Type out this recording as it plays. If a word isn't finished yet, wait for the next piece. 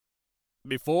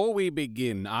Before we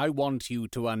begin, I want you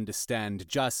to understand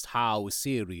just how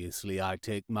seriously I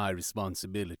take my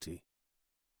responsibility.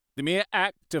 The mere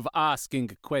act of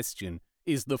asking a question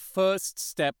is the first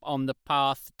step on the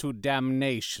path to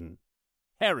damnation,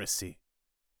 heresy.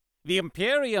 The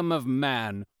Imperium of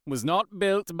Man was not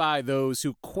built by those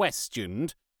who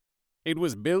questioned. It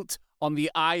was built on the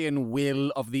iron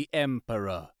will of the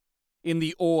Emperor, in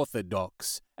the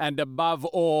Orthodox, and above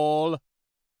all,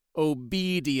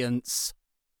 obedience.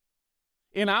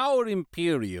 In our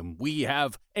Imperium, we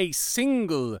have a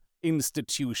single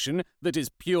institution that is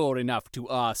pure enough to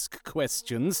ask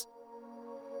questions,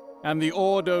 and the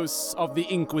Ordos of the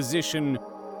Inquisition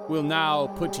will now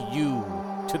put you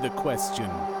to the question.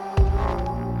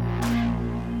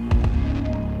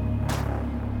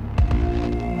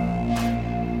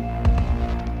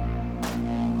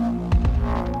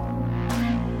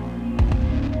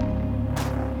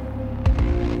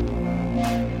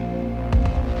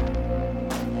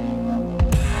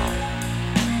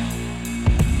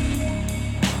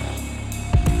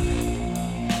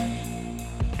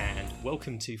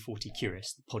 Welcome to 40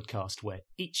 Curious, the podcast where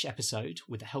each episode,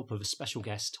 with the help of a special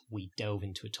guest, we delve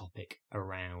into a topic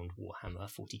around Warhammer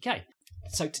 40k.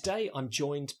 So today I'm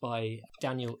joined by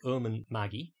Daniel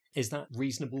Urman-Maggi. Is that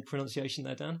reasonable pronunciation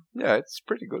there, Dan? Yeah, it's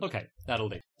pretty good. Okay, that'll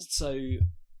do. So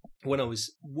when I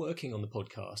was working on the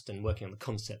podcast and working on the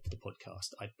concept of the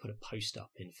podcast, I put a post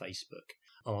up in Facebook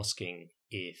asking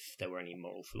if there were any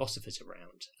moral philosophers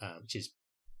around, which is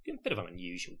a bit of an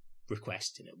unusual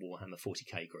request in a Warhammer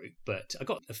 40k group, but I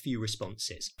got a few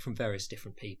responses from various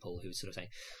different people who were sort of saying,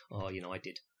 oh, you know, I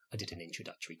did an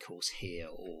introductory course here,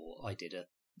 or I did a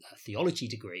theology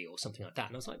degree or something like that.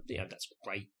 And I was like, yeah, that's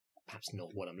great, perhaps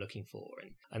not what I'm looking for.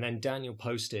 And then Daniel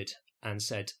posted and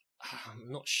said, I'm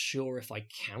not sure if I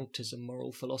count as a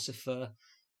moral philosopher.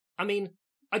 I mean,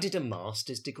 I did a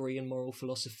master's degree in moral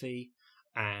philosophy,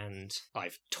 and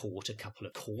I've taught a couple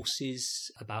of courses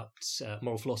about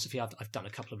moral philosophy. I've done a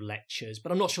couple of lectures,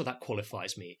 but I'm not sure that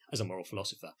qualifies me as a moral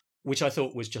philosopher, which I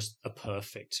thought was just a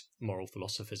perfect moral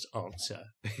philosopher's answer,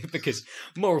 because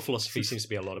moral philosophy seems to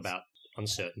be a lot about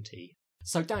uncertainty.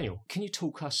 So, Daniel, can you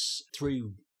talk us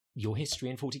through your history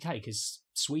in 40k? Because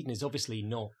Sweden is obviously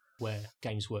not where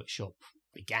Games Workshop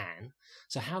began.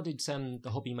 So how did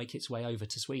the hobby make its way over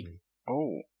to Sweden?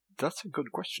 Oh, that's a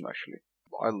good question, actually.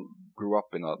 I grew up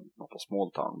in not a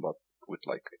small town, but with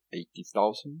like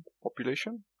 80,000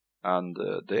 population. And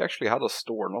they actually had a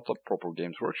store, not a proper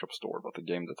Games Workshop store, but a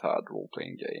game that had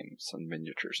role-playing games and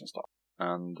miniatures and stuff.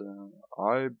 And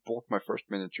I bought my first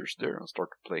miniatures there and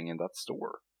started playing in that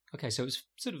store. Okay, so it was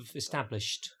sort of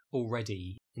established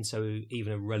already, and so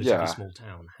even a relatively small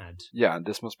town had... Yeah, and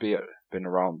this must be been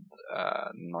around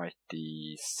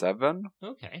 97.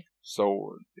 Okay.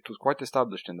 So it was quite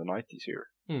established in the 90s here.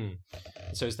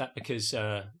 So is that because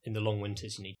in the long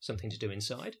winters you need something to do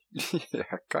inside?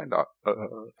 Yeah, kind of.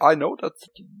 I know that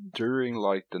during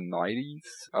like the 90s,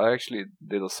 I actually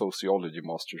did a sociology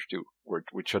master's too,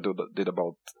 which I did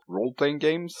about role-playing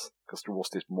games, because there was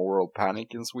this moral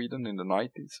panic in Sweden in the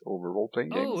 90s over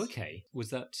role-playing games. Oh, okay. Was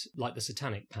that like the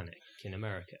Satanic Panic in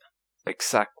America?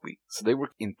 Exactly. So they were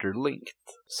interlinked.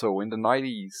 So in the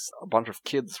 90s, a bunch of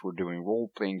kids were doing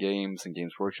role-playing games and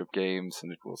Games Workshop games,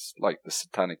 and it was like the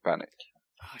Satanic Panic.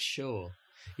 Ah, sure.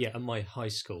 Yeah, at my high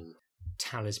school,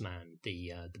 Talisman,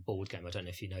 the board game, I don't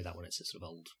know if you know that one, it's a sort of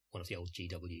one of the old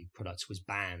GW products, was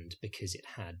banned because it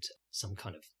had some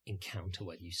kind of encounter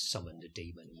where you summoned a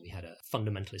demon. We had a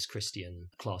fundamentalist Christian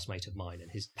classmate of mine,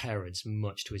 and his parents,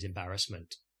 much to his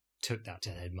embarrassment, took that to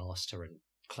the headmaster and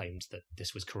claimed that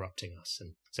this was corrupting us,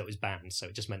 and so it was banned. So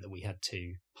it just meant that we had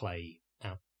to play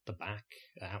out the back,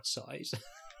 outside.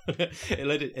 it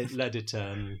led it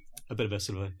a bit of a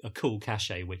sort of a cool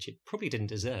cachet, which it probably didn't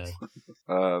deserve.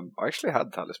 I actually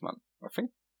had Talisman, I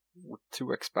think, with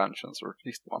 2 expansions, or at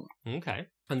least 1. Okay.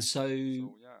 And so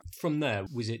from there,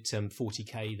 was it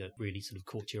 40k that really sort of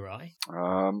caught your eye?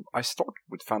 I started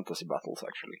with fantasy battles,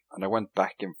 actually, and I went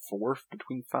back and forth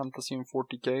between fantasy and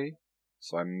 40k.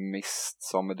 So I missed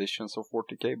some editions of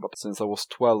 40k, but since I was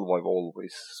 12, I've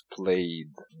always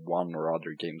played one or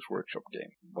other Games Workshop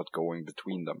game, but going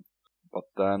between them. But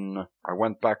then I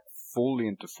went back fully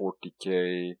into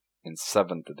 40k in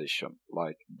 7th edition.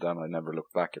 Then I never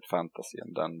looked back at fantasy,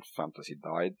 and then fantasy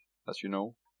died, as you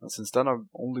know. And since then I've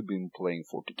only been playing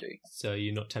 40k. So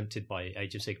you're not tempted by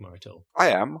Age of Sigmar at all? I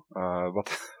am,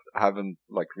 but I haven't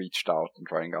reached out and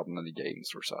trying out many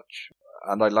games or such.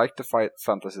 And I liked the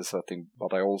fantasy setting,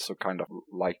 but I also kind of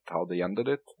liked how they ended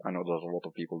it. I know that a lot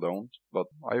of people don't, but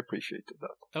I appreciated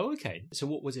that. Oh, okay. So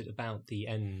what was it about the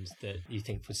end that you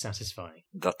think was satisfying?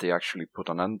 That they actually put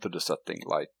an end to the setting.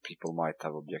 Like, people might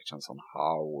have objections on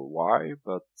how or why,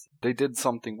 but they did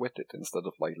something with it instead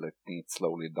of like letting it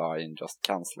slowly die and just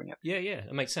cancelling it. Yeah,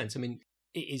 it makes sense. I mean,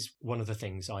 it is one of the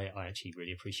things I actually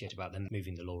really appreciate about them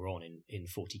moving the lore on in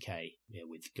 40k,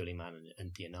 with Gulliman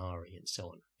and the Inari and so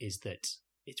on, is that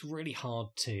it's really hard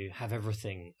to have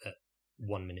everything at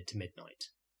 1 minute to midnight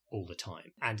all the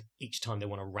time. And each time they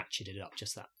want to ratchet it up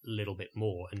just that little bit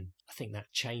more. And I think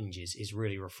that change is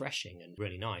really refreshing and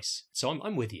really nice. So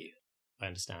I'm with you. I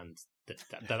understand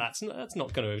that's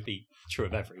not going to be true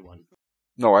of everyone.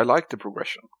 No, I like the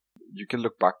progression. You can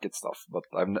look back at stuff, but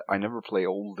I never play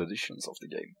old editions of the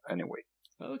game anyway.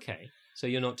 Okay, so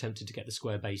you're not tempted to get the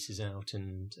square bases out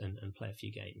and play a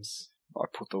few games? I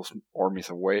put those armies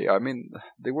away. I mean,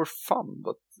 they were fun,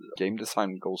 but game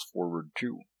design goes forward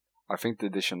too. I think the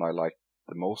edition I liked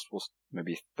the most was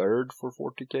maybe 3rd for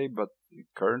 40k, but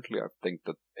currently I think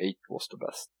that 8 was the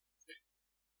best.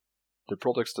 The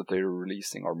products that they're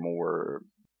releasing are more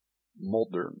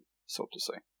modern, so to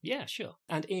say. Yeah, sure.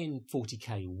 And in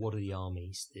 40k, what are the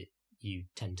armies that you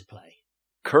tend to play?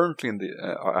 Currently,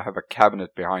 I have a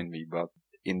cabinet behind me, but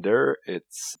in there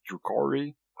it's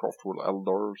Drukhari, Craftworld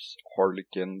Eldars,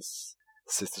 Harlequins,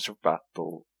 Sisters of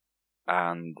Battle,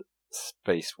 and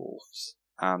Space Wolves,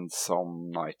 and some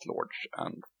Night Lords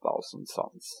and Thousand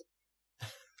Sons.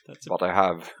 That's I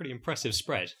have pretty impressive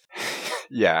spread.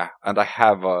 Yeah, and I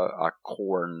have a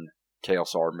Khorne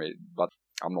Chaos Army, but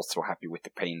I'm not so happy with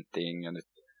the painting, and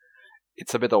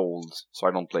it's a bit old, so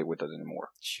I don't play with it anymore.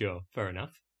 Sure, fair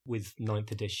enough. With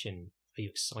 9th edition, are you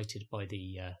excited by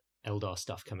the Eldar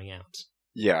stuff coming out?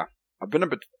 Yeah, I've been a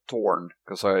bit torn,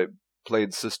 because I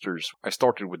played Sisters. I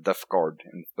started with Death Guard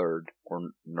in 3rd, or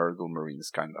Nurgle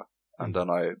Marines, kinda. And then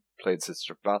I played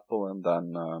Sisters of Battle, and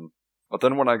then... but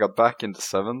then when I got back into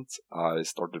 7th, I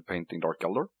started painting Dark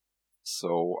Eldar.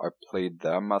 So I played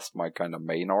them as my kind of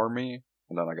main army,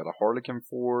 and then I got a Harlequin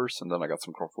force, and then I got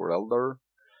some Craftworld Eldar.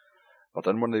 But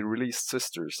then when they released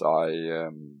Sisters, I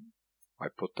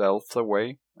put the elves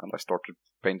away, and I started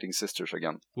painting Sisters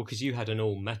again. Well, because you had an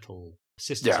all-metal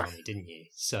Sisters army, didn't you?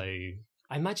 So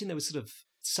I imagine there was sort of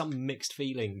some mixed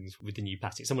feelings with the new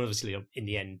plastics. Someone obviously, in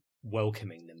the end,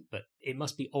 welcoming them, but it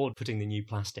must be odd putting the new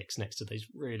plastics next to those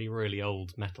really, really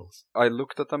old metals. I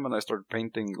looked at them and I started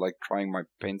painting, like trying my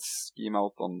paint scheme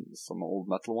out on some old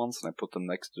metal ones, and I put them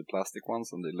next to the plastic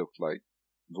ones, and they looked like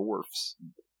dwarfs.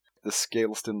 The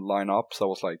scales didn't line up, so I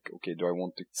was like, okay, do I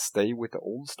want to stay with the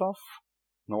old stuff?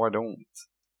 No, I don't.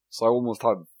 So I almost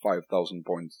had 5,000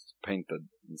 points painted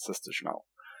in Sisters now,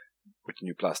 with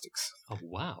new plastics. Oh,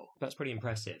 wow. That's pretty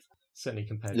impressive. Certainly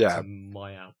compared to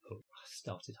my output. I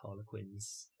started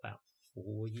Harlequins about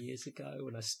 4 years ago,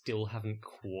 and I still haven't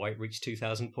quite reached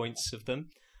 2,000 points of them.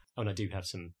 Oh, and I do have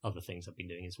some other things I've been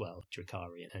doing as well,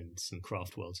 Drukhari and some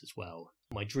Craft Worlds as well.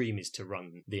 My dream is to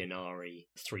run the Inari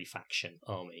 3-faction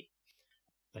army.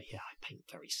 But yeah, I paint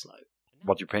very slow.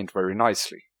 But you paint very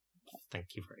nicely.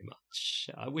 Thank you very much.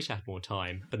 I wish I had more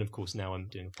time, but of course now I'm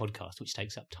doing a podcast, which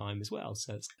takes up time as well,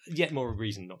 so it's yet more a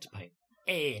reason not to paint.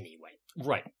 Anyway,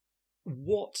 right.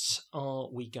 What are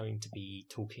we going to be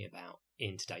talking about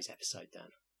in today's episode, Dan?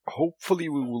 Hopefully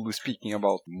we will be speaking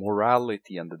about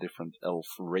morality and the different elf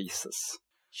races.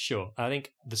 Sure. I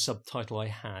think the subtitle I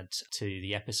had to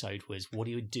the episode was, what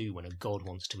do you do when a god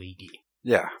wants to eat you?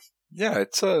 Yeah,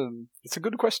 it's a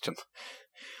good question.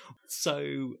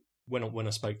 So when I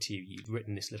spoke to you, you'd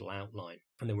written this little outline,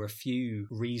 and there were a few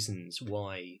reasons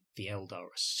why the Eldar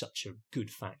are such a good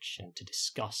faction to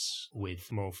discuss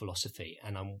with moral philosophy,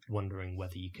 and I'm wondering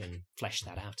whether you can flesh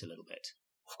that out a little bit.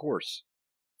 Of course.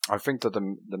 I think that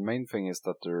the main thing is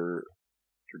that they're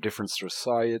different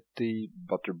society,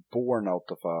 but they're born out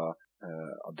of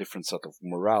a different set of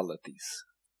moralities.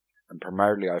 And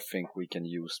primarily I think we can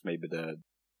use maybe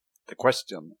the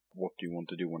question, what do you want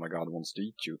to do when a god wants to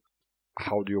eat you?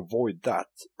 How do you avoid that?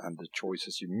 And the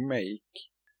choices you make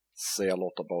say a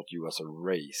lot about you as a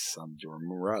race and your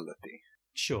morality.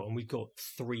 Sure, and we've got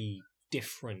 3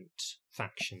 different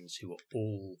factions who are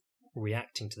all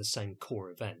reacting to the same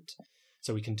core event.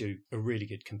 So we can do a really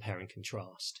good compare and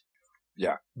contrast.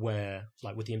 Yeah. Where,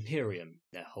 like with the Imperium,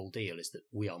 their whole deal is that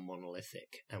we are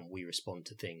monolithic and we respond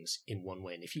to things in one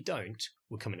way. And if you don't,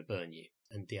 we're coming to burn you.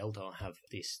 And the Eldar have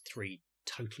these 3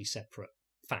 totally separate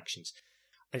factions.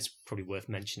 It's probably worth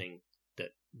mentioning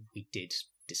that we did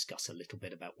discuss a little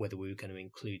bit about whether we were going to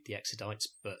include the Exodites,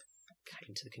 but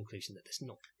came to the conclusion that there's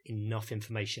not enough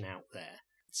information out there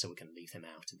so we're going to leave them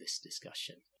out of this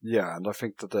discussion. Yeah, and I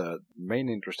think that the main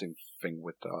interesting thing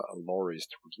with Alara is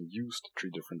that we can use the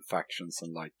three different factions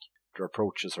and their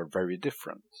approaches are very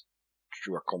different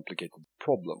to a complicated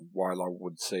problem. While I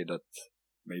would say that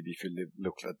maybe if you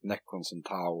look at Necrons and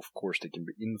Tau, of course they can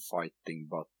be infighting,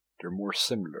 but they're more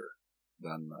similar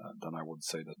than I would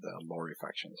say that the Alara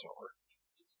factions are.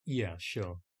 Yeah,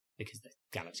 sure. Because they're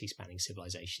galaxy-spanning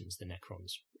civilizations, the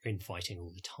Necrons are infighting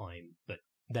all the time, but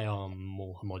they are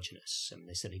more homogenous. I mean,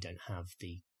 they certainly don't have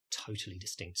the totally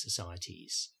distinct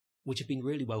societies, which have been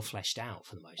really well fleshed out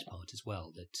for the most part as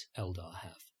well, that Eldar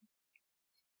have.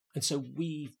 And so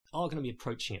we are going to be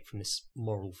approaching it from this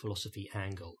moral philosophy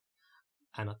angle.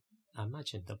 And I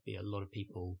imagine there'll be a lot of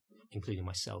people, including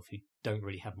myself, who don't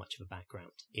really have much of a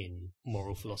background in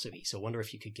moral philosophy. So I wonder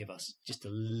if you could give us just a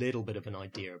little bit of an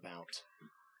idea about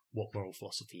what moral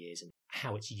philosophy is and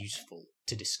how it's useful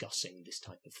to discussing this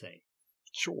type of thing.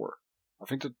 Sure. I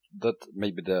think that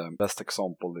maybe the best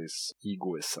example is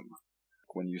egoism.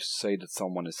 When you say that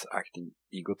someone is acting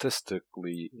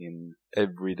egotistically in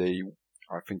everyday,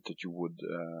 I think that you would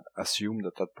assume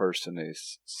that that person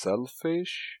is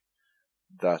selfish,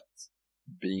 that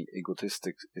being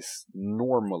egotistic is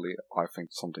normally, I think,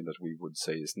 something that we would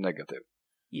say is negative.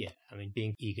 Yeah, I mean,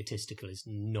 being egotistical is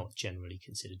not generally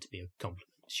considered to be a compliment,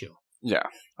 sure. Yeah,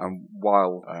 and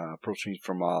while approaching it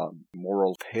from a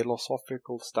moral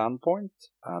philosophical standpoint,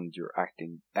 and you're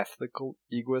acting ethical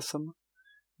egoism,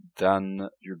 then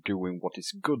you're doing what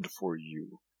is good for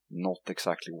you, not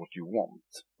exactly what you want.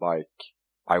 Like,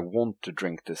 I want to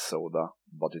drink this soda,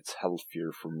 but it's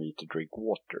healthier for me to drink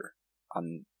water.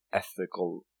 An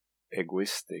ethical,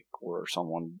 egoistic, or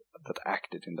someone that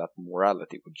acted in that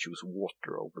morality would choose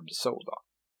water over the soda.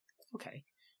 Okay.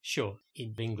 Sure,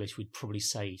 in English we'd probably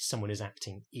say someone is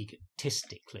acting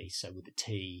egotistically, so with the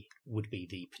T would be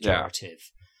the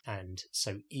pejorative, and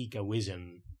so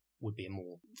egoism would be a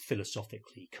more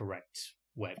philosophically correct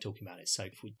way of talking about it. So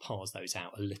if we parse those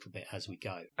out a little bit as we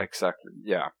go. Exactly,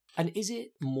 yeah. And is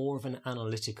it more of an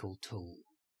analytical tool?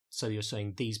 So you're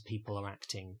saying these people are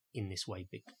acting in this way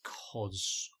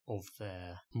because of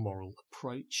their moral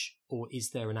approach, or is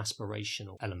there an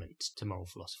aspirational element to moral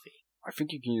philosophy? I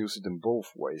think you can use it in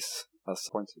both ways. As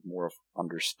a point of more of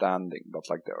understanding,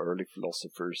 but like the early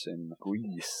philosophers in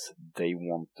Greece, they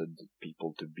wanted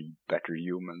people to be better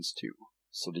humans too.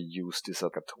 So they used this as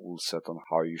a tool set on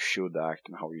how you should act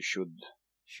and how you should.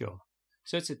 Sure.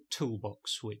 So it's a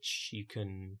toolbox which you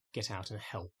can get out and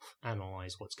help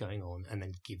analyse what's going on and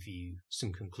then give you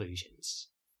some conclusions.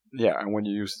 Yeah, and when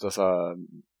you use it as a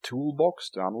toolbox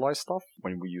to analyze stuff,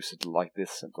 when we use it like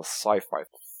this in the sci-fi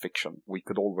fiction, we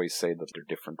could always say that they're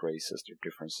different races, they're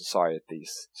different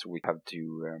societies, so we have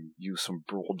to use some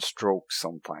broad strokes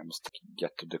sometimes to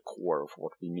get to the core of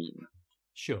what we mean.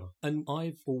 Sure, and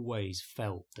I've always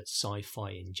felt that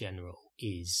sci-fi in general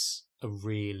is a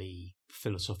really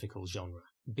philosophical genre,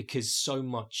 because so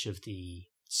much of the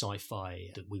sci-fi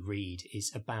that we read is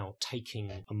about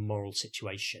taking a moral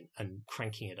situation and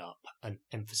cranking it up and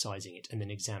emphasizing it and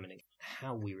then examining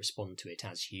how we respond to it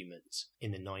as humans.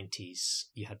 In the 90s,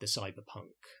 you had the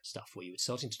cyberpunk stuff where you were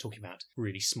starting to talk about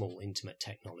really small, intimate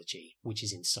technology, which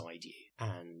is inside you.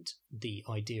 And the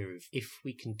idea of if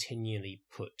we continually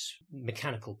put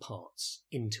mechanical parts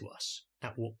into us,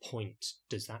 at what point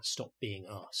does that stop being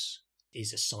us?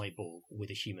 Is a cyborg with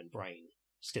a human brain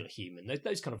still a human?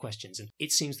 Those kind of questions. And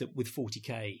it seems that with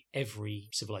 40k, every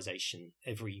civilization,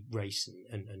 every race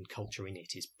and culture in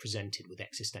it is presented with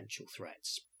existential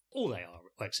threats. All they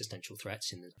are existential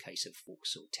threats in the case of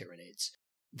orcs or tyranids.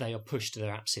 They are pushed to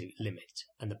their absolute limit,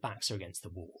 and the backs are against the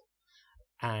wall.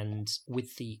 And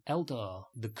with the Eldar,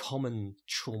 the common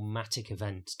traumatic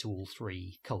event to all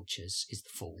three cultures is the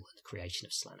fall and the creation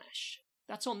of Slaanesh.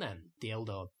 That's on them. The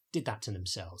Eldar did that to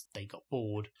themselves. They got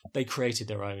bored. They created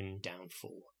their own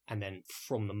downfall. And then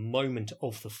from the moment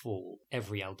of the fall,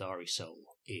 every Eldari soul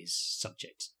is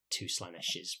subject to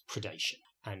Slaanesh's predation.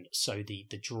 And so the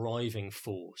driving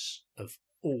force of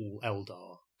all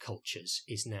Eldar cultures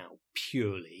is now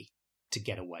purely to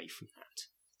get away from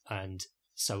that. And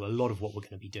so a lot of what we're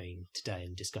going to be doing today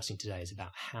and discussing today is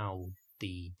about how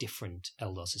the different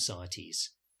Eldar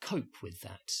societies cope with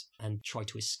that and try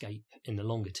to escape in the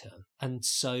longer term. And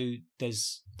so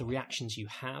there's the reactions you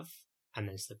have, and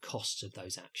there's the costs of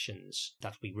those actions.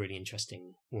 That'll be really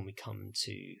interesting when we come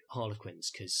to Harlequins,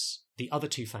 because the other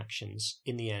two factions,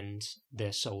 in the end,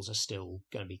 their souls are still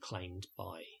going to be claimed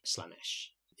by Slaanesh,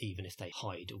 even if they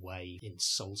hide away in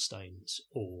Soulstones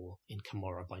or in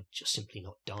Camorra by just simply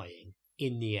not dying.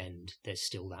 In the end, there's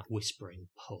still that whispering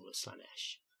pull of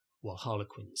Slaanesh, while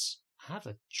Harlequins have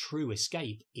a true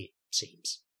escape, it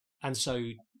seems. And so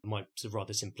my sort of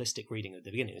rather simplistic reading at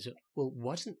the beginning is, well,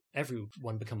 why doesn't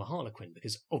everyone become a Harlequin?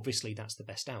 Because obviously that's the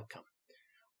best outcome.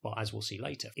 But as we'll see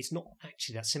later, it's not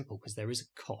actually that simple because there is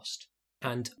a cost.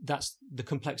 And that's the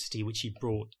complexity which you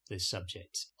brought this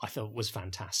subject, I felt was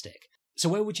fantastic. So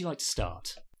where would you like to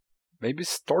start? Maybe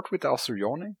start with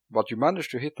Asuryani, but you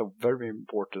managed to hit a very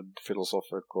important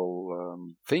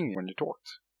philosophical thing when you talked.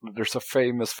 There's a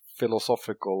famous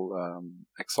philosophical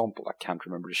example, I can't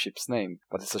remember the ship's name,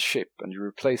 but it's a ship and you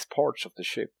replace parts of the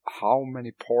ship. How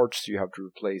many parts do you have to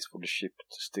replace for the ship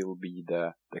to still be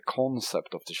the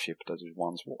concept of the ship that it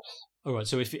once was? All right,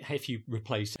 so if you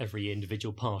replace every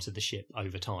individual part of the ship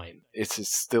over time... It's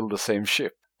still the same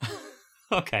ship.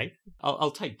 Okay,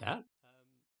 I'll take that.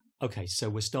 Okay, so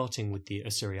we're starting with the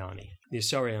Asuryani. The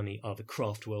Asuryani are the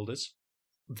craft worlders.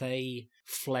 They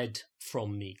fled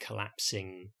from the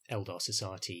collapsing Eldar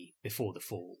society before the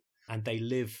fall, and they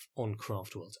live on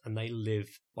craft worlds, and they live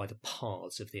by the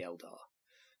paths of the Eldar.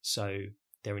 So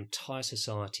their entire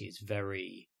society is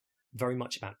very, very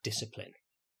much about discipline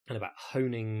and about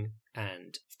honing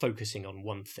and focusing on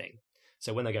one thing.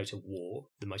 So when they go to war,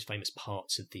 the most famous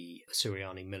parts of the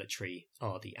Asuryani military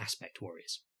are the aspect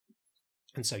warriors.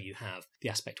 And so you have the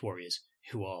aspect warriors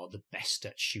who are the best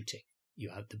at shooting. You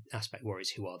have the aspect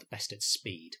warriors who are the best at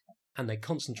speed. And they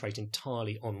concentrate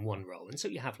entirely on one role. And so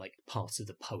you have like parts of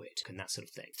the poet and that sort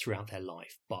of thing throughout their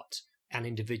life. But an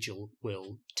individual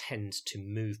will tend to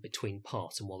move between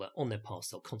paths. And while they're on their paths,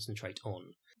 they'll concentrate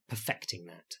on perfecting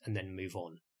that and then move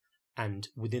on. And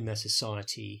within their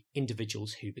society,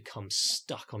 individuals who become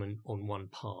stuck on one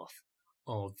path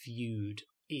are viewed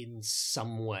in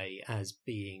some way as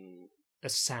being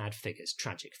sad figures,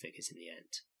 tragic figures in the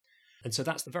end. And so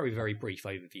that's the very, very brief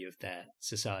overview of their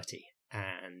society.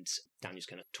 And Daniel's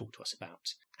going to talk to us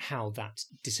about how that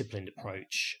disciplined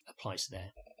approach applies to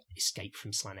their escape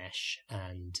from Slaanesh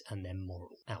and their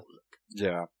moral outlook.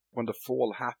 Yeah. When the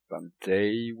fall happened,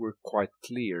 they were quite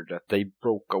clear that they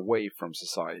broke away from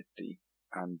society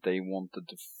and they wanted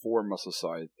to form a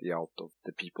society out of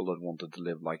the people that wanted to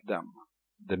live like them.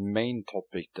 The main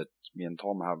topic that me and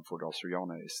Tom have for the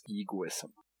Asuryani is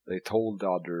egoism. They told the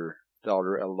other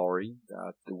Eldari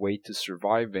that the way to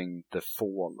surviving the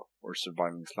fall or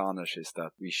surviving Slaanesh is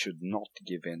that we should not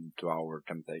give in to our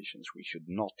temptations. We should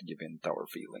not give in to our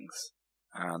feelings.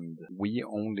 And we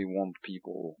only want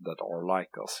people that are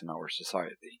like us in our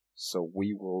society. So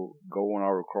we will go on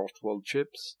our craftworld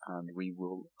ships and we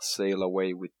will sail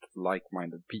away with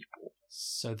like-minded people.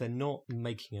 So they're not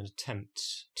making an attempt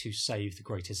to save the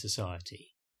greater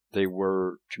society. They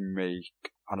were to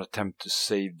make an attempt to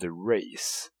save the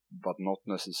race, but not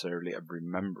necessarily every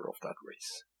member of that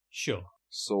race. Sure.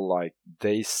 So like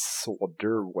they saw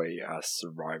their way as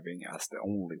surviving as the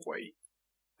only way.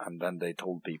 And then they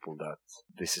told people that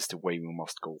this is the way we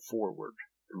must go forward.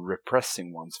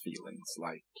 Repressing one's feelings,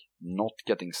 like not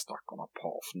getting stuck on a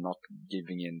path, not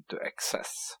giving in to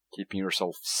excess, keeping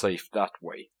yourself safe that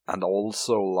way. And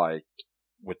also, like,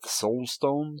 with the soul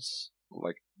stones,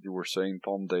 like you were saying,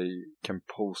 Tom, they can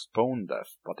postpone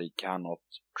death, but they cannot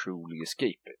truly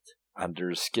escape it. And their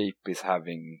escape is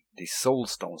having these soul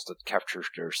stones that captures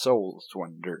their souls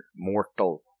when their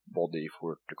mortal body, if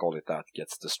we're to call it that,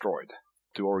 gets destroyed.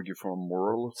 To argue from a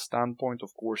moral standpoint, of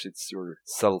course, it's your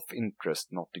self-interest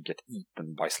not to get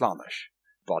eaten by Slaanesh.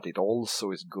 But it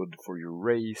also is good for your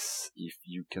race if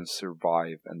you can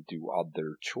survive and do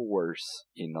other chores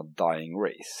in a dying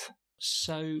race.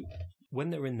 So,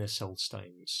 when they're in their soul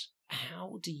stones,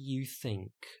 how do you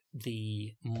think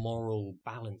the moral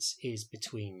balance is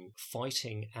between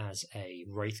fighting as a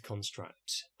wraith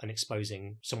construct and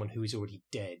exposing someone who is already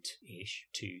dead-ish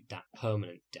to that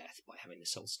permanent death by having the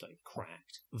soul stone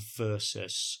cracked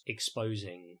versus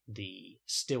exposing the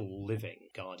still living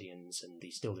guardians and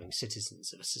the still living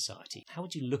citizens of a society? How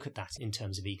would you look at that in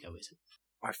terms of egoism?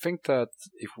 I think that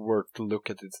if we were to look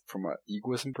at it from an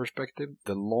egoism perspective,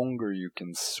 the longer you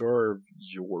can serve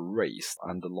your race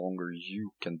and the longer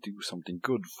you can do something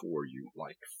good for you,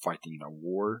 like fighting in a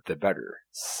war, the better.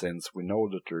 Since we know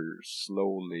that they're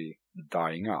slowly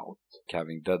dying out,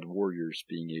 having dead warriors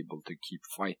being able to keep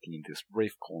fighting in this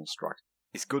wraith construct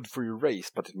is good for your race,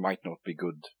 but it might not be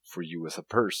good for you as a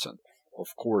person.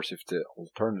 Of course, if the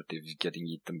alternative is getting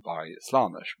eaten by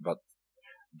Slaanesh, but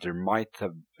there might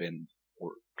have been,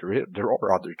 or there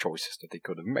are other choices that they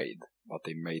could have made, but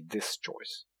they made this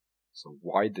choice. So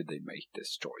why did they make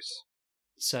this choice?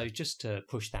 So just to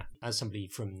push that, as somebody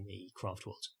from the craft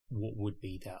world, what would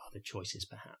be their other choices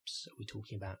perhaps? Are we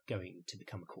talking about going to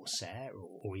become a Corsair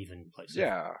or even places?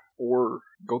 Yeah, or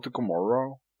go to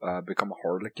Komorra, become a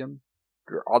Harlequin.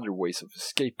 There are other ways of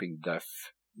escaping death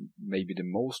maybe the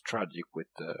most tragic with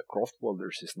the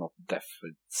Craftworlders is not death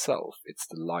itself, it's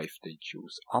the life they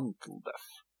choose until death.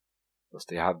 Because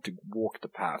they have to walk the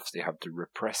paths, they have to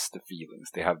repress the feelings,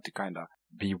 they have to kind of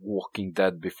be walking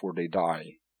dead before they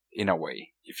die, in a way,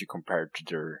 if you compare it to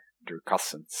their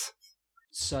cousins.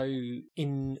 So,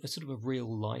 in a sort of a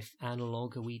real-life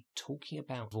analogue, are we talking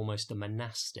about almost a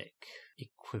monastic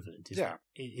equivalent?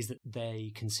 Is that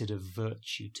they consider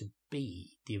virtue to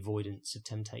be the avoidance of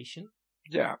temptation?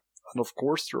 Yeah, and of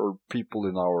course there are people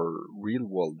in our real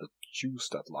world that choose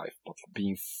that life, but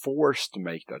being forced to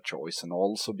make that choice, and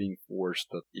also being forced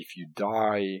that if you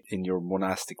die in your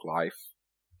monastic life,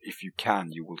 if you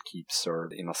can, you will keep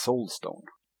served in a soul stone.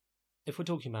 If we're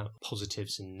talking about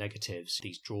positives and negatives,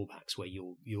 these drawbacks where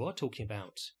you are talking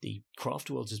about the craft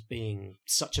worlds as being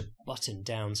such a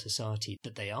buttoned-down society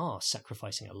that they are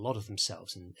sacrificing a lot of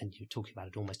themselves, and you're talking about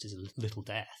it almost as a little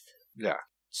death. Yeah.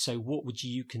 So what would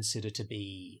you consider to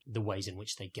be the ways in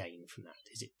which they gain from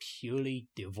that? Is it purely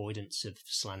the avoidance of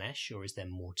Slaanesh, or is there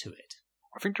more to it?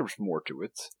 I think there's more to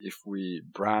it. If we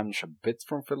branch a bit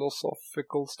from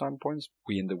philosophical standpoints,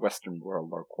 we in the Western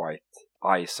world are quite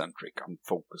I-centric and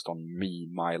focused on me,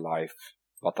 my life.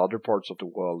 But other parts of the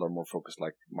world are more focused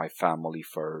like my family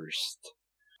first.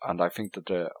 And I think that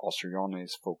the Asuryani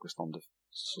is focused on the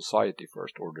society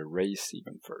first, or the race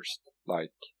even first.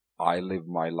 Like, I live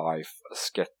my life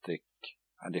ascetic,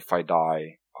 and if I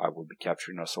die, I will be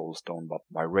captured in a soul stone, but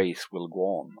my race will go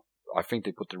on. I think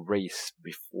they put the race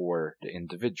before the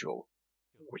individual,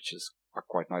 which is a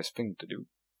quite nice thing to do.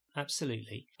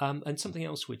 Absolutely. And something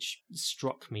else which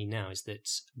struck me now is that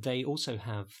they also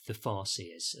have the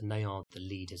Farseers, and they are the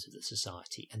leaders of the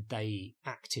society, and they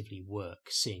actively work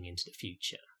seeing into the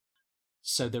future.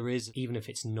 So there is, even if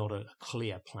it's not a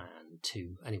clear plan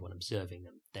to anyone observing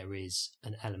them, there is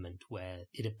an element where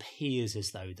it appears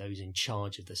as though those in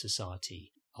charge of the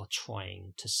society are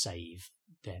trying to save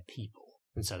their people.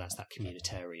 And so that's that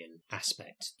communitarian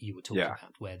aspect you were talking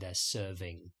about, where they're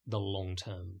serving the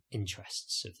long-term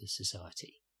interests of the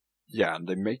society. Yeah, and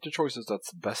they make the choices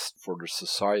that's best for the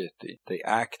society. They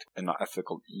act in an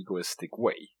ethical, egoistic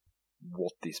way.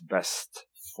 What is best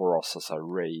for us as a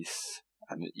race?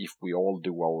 And if we all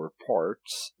do our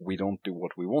parts, we don't do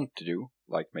what we want to do,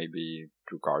 like maybe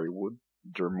Drukhari would.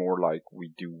 They're more like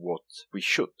we do what we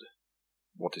should,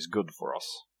 what is good for us.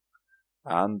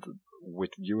 And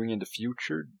with viewing in the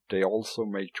future, they also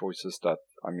make choices that,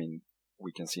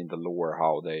 we can see in the lore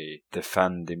how they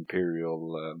defend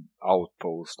Imperial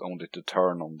outposts only to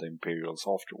turn on the Imperials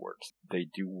afterwards. They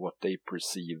do what they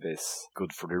perceive is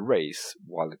good for the race,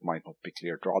 while it might not be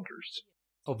clear to others.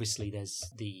 Obviously, there's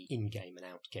the in-game and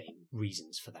out-game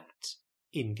reasons for that.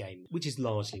 In-game, which is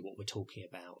largely what we're talking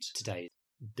about today,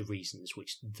 the reasons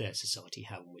which their society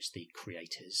have and which the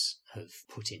creators have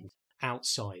put in.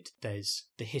 Outside, there's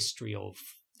the history of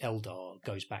Eldar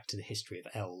goes back to the history of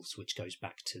elves, which goes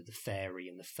back to the Fairy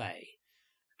and the Fae.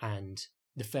 And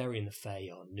the Fairy and the Fae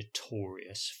are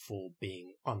notorious for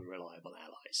being unreliable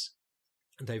allies.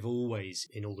 They've always,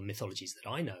 in all the mythologies that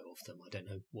I know of them, I don't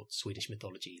know what Swedish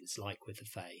mythology is like with the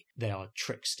Fae, they are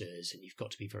tricksters, and you've got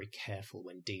to be very careful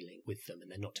when dealing with them, and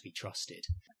they're not to be trusted.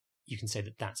 You can say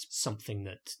that that's something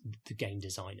that the game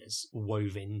designers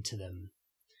wove into them.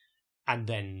 And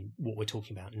then what we're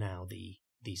talking about now,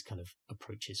 these kind of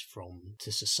approaches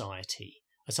to society,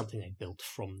 are something they built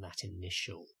from that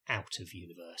initial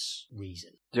out-of-universe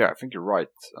reason. Yeah, I think you're right.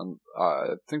 And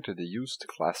I think that they used the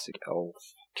classic elf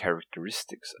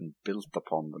characteristics and built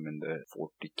upon them in the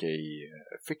 40k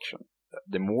fiction.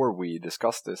 The more we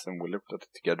discussed this and we looked at it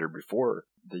together before,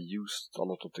 they used a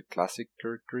lot of the classic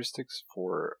characteristics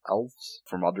for elves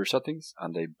from other settings,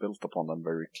 and they built upon them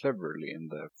very cleverly in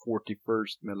the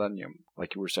 41st millennium.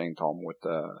 Like you were saying, Tom, with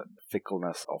the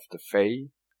fickleness of the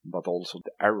Fae, but also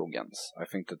the arrogance. I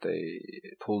think that they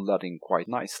pulled that in quite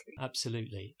nicely.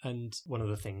 Absolutely. And one of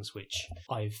the things which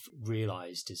I've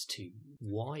realised as to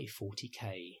why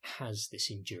 40k has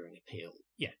this enduring appeal.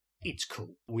 Yeah, it's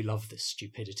cool. We love the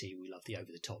stupidity, we love the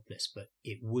over-the-topness, but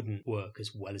it wouldn't work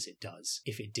as well as it does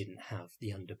if it didn't have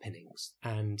the underpinnings.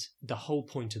 And the whole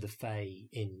point of the Fae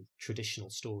in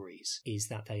traditional stories is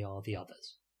that they are the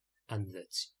others, and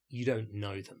that you don't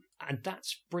know them. And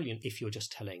that's brilliant if you're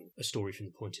just telling a story from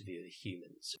the point of view of the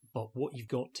humans. But what you've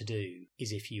got to do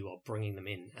is, if you are bringing them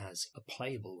in as a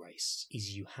playable race, is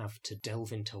you have to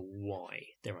delve into why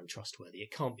they're untrustworthy.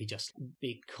 It can't be just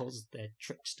because they're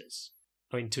tricksters.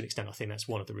 I mean, to an extent, I think that's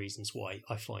one of the reasons why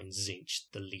I find Tzeentch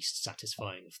the least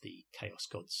satisfying of the Chaos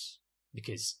Gods.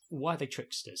 Because why are they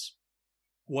tricksters?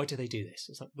 Why do they do this?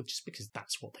 It's like, well, just because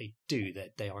that's what they do.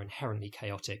 They are inherently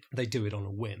chaotic. They do it on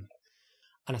a whim.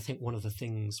 And I think one of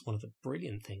the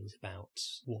brilliant things about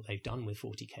what they've done with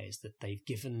 40k is that they've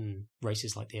given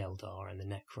races like the Eldar and the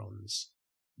Necrons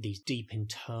these deep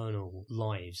internal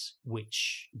lives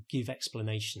which give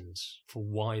explanations for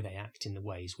why they act in the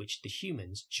ways which the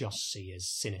humans just see as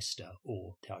sinister,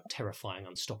 or they are terrifying,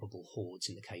 unstoppable hordes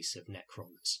in the case of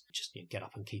Necrons, just get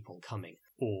up and keep on coming,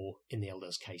 or in the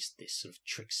Eldar's case, this sort of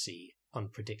tricksy,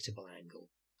 unpredictable angle.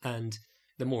 And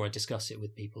the more I discuss it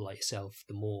with people like yourself,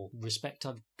 the more respect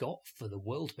I've got for the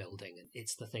world building. And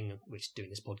it's the thing which doing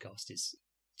this podcast is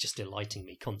just delighting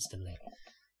me constantly.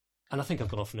 And I think I've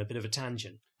gone off on a bit of a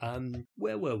tangent.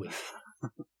 Where were we?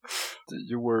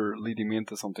 You were leading me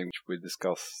into something which we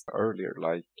discussed earlier,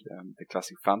 like the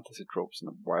classic fantasy tropes,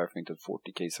 and why I think that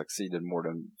 40k succeeded more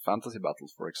than fantasy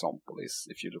battles, for example, is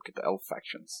if you look at the elf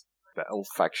factions. The elf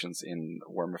factions in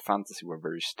Warhammer Fantasy were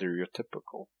very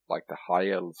stereotypical. Like the high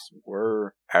elves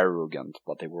were arrogant,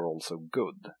 but they were also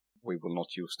good. We will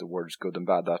not use the words good and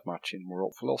bad that much in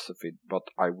moral philosophy, but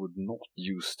I would not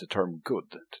use the term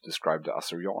good to describe the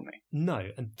Asuryani.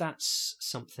 No, and that's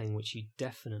something which you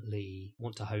definitely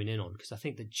want to hone in on, because I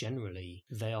think that generally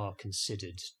they are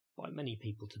considered by many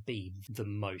people to be the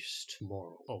most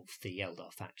moral of the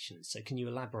Eldar factions. So can you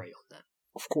elaborate on that?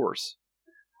 Of course.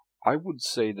 I would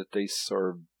say that they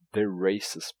serve their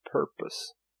race's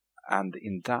purpose, and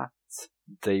in that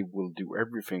they will do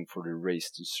everything for the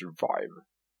race to survive,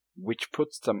 which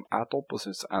puts them at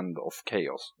opposite end of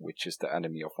chaos, which is the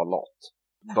enemy of a lot.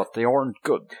 But they aren't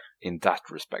good in that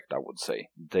respect, I would say.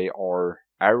 They are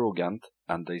arrogant,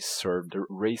 and they serve their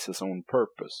race's own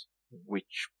purpose,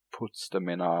 which puts them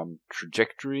in a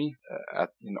trajectory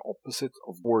in opposite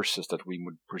of forces that we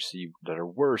would perceive that are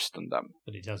worse than them.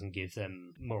 But it doesn't give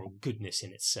them moral goodness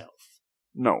in itself.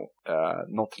 No,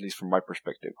 not at least from my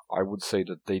perspective. I would say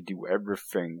that they do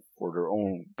everything for their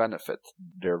own benefit.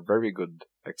 They're a very good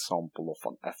example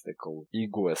of an ethical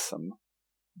egoism,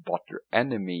 but their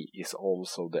enemy is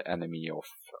also the enemy of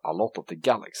a lot of the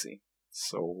galaxy.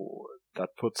 So that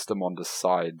puts them on the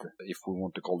side, if we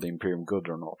want to call the Imperium good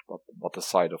or not, but the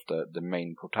side of the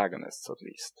main protagonists at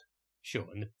least. Sure,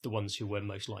 and the ones who we're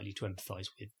most likely to empathise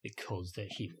with because they're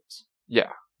humans.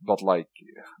 Yeah, but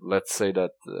let's say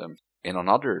that in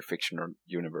another fictional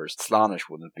universe, Slaanesh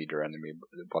wouldn't be their enemy,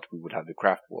 but we would have the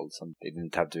Craft Worlds, and they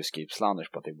didn't have to escape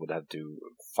Slaanesh, but they would have to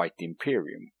fight the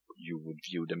Imperium. You would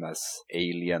view them as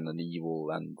alien and evil,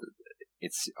 and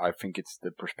I think it's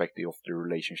the perspective of the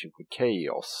relationship with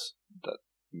chaos that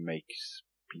makes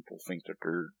people think that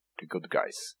they're the good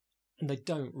guys. And they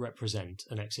don't represent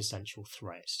an existential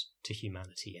threat to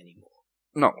humanity anymore.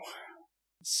 No.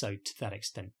 So to that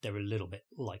extent, they're a little bit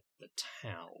like the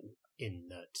Tau, in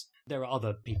that there are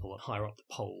other people higher up the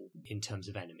pole in terms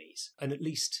of enemies. And at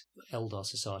least Eldar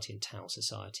society and Tau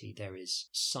society, there is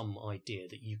some idea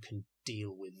that you can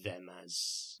deal with them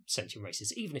as sentient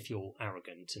races. Even if you're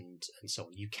arrogant and so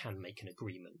on, you can make an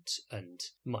agreement. And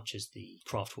much as the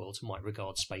Craft Worlds might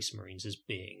regard Space Marines as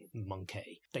being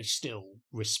monkey, they still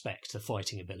respect the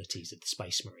fighting abilities of the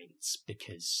Space Marines,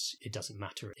 because it doesn't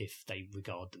matter if they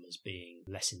regard them as being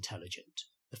less intelligent.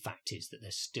 The fact is that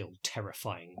they're still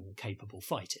terrifying and capable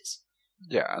fighters.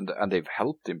 Yeah, and they've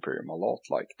helped the Imperium a lot.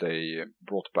 Like, they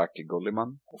brought back a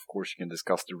Gulliman. Of course, you can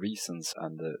discuss the reasons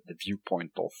and the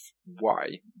viewpoint of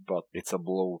why, but it's a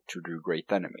blow to their great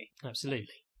enemy.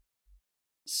 Absolutely.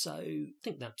 So, I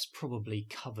think that's probably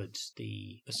covered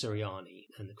the Asuryani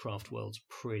and the Craft Worlds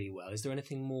pretty well. Is there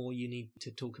anything more you need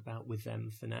to talk about with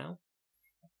them for now?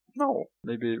 No,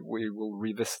 maybe we will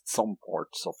revisit some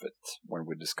parts of it when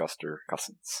we discuss their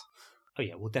cousins. Oh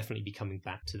yeah, we'll definitely be coming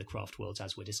back to the Craft Worlds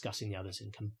as we're discussing the others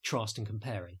and contrast and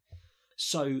comparing.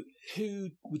 So, who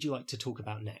would you like to talk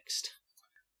about next?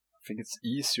 I think it's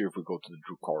easier if we go to the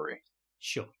Drukhari.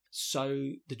 Sure.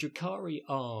 So, the Drukhari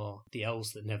are the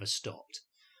elves that never stopped.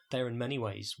 They're in many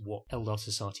ways what Eldar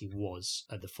society was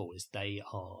at the Forge. They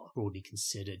are broadly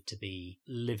considered to be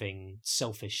living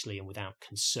selfishly and without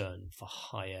concern for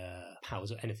higher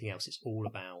powers or anything else. It's all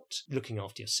about looking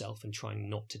after yourself and trying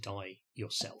not to die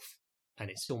yourself. And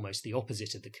it's almost the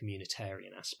opposite of the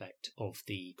communitarian aspect of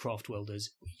the Craft Worlders.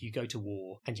 You go to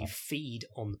war and you feed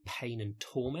on the pain and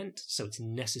torment, so it's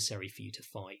necessary for you to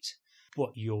fight.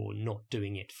 But you're not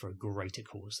doing it for a greater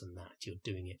cause than that. You're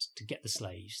doing it to get the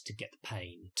slaves, to get the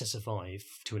pain, to survive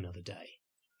to another day.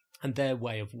 And their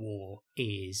way of war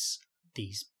is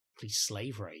these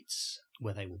slave raids,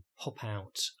 where they will pop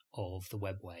out of the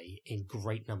webway in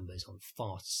great numbers on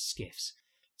fast skiffs,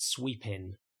 sweep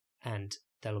in, and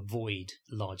they'll avoid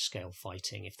large-scale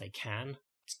fighting if they can.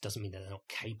 It doesn't mean that they're not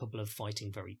capable of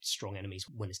fighting very strong enemies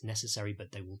when it's necessary,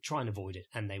 but they will try and avoid it,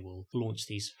 and they will launch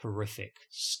these horrific,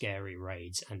 scary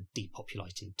raids and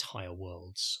depopulate entire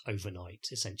worlds overnight,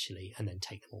 essentially, and then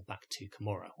take them all back to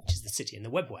Camorra, which is the city in the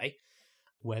Webway,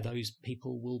 where those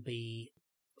people will be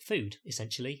food,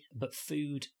 essentially, but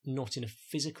food not in a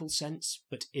physical sense,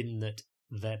 but in that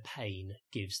their pain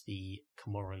gives the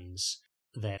Camorrans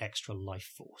their extra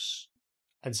life force.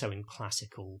 And so in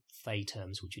classical Fae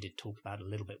terms, which we did talk about a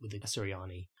little bit with the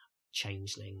Asuryani,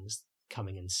 changelings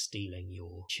coming and stealing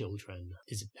your children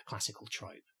is a classical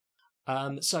trope.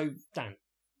 So, Dan,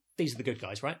 these are the good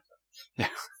guys, right? Yeah,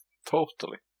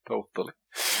 totally.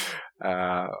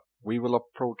 We will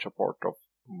approach a part of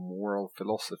moral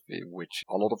philosophy, which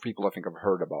a lot of people I think have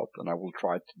heard about, and I will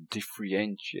try to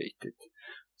differentiate it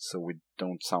so we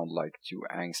don't sound like two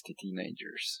angsty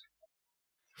teenagers.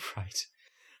 Right.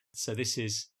 So this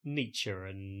is Nietzsche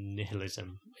and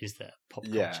nihilism is the pop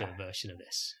culture version of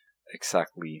this.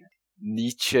 Exactly.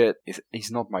 Nietzsche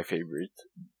is not my favorite,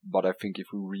 but I think if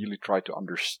we really try to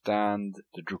understand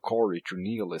the Drukhari through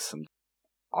nihilism,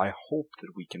 I hope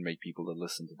that we can make people that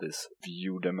listen to this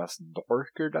view them as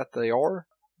darker that they are,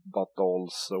 but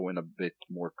also in a bit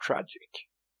more tragic.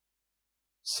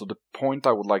 So the point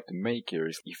I would like to make here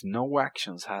is if no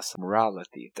actions has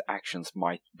morality, the actions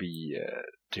might be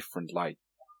different, like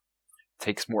it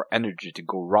takes more energy to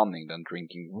go running than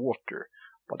drinking water,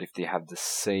 but if they have the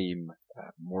same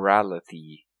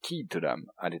morality key to them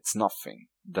and it's nothing,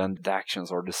 then the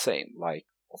actions are the same, like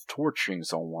of torturing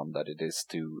someone that it is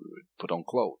to put on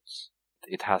clothes.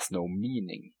 It has no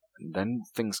meaning, and then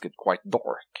things get quite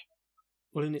dark.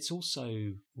 Well, and it's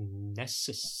also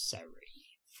necessary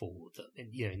for them,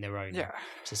 in their own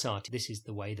society. This is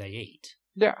the way they eat.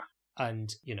 Yeah.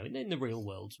 And, in the real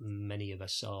world, many of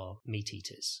us are meat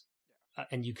eaters.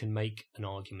 And you can make an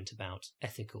argument about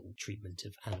ethical treatment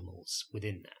of animals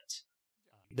within that.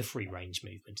 The free range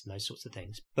movement and those sorts of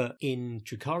things. But in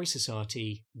Drukhari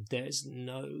society, there's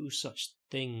no such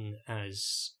thing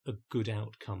as a good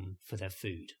outcome for their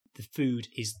food. The food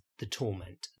is the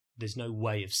torment. There's no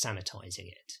way of sanitizing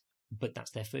it, but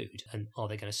that's their food. And are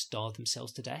they going to starve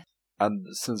themselves to death? And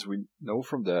since we know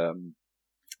from the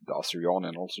Asuryani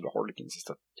and also the Harlequins is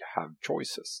that you have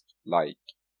choices. Like,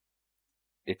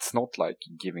 it's not like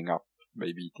giving up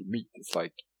maybe eating meat. It's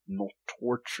like not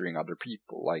torturing other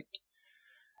people. Like,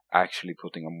 actually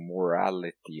putting a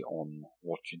morality on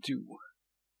what you do.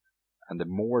 And the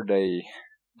more they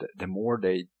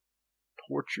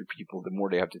torture people, the more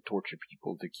they have to torture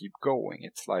people to keep going.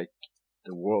 It's like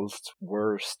the world's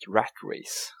worst rat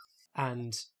race.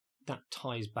 And that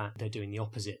ties back, they're doing the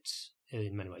opposite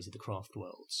in many ways of the craft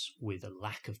worlds, with a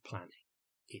lack of planning.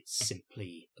 It's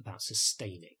simply about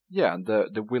sustaining. Yeah, and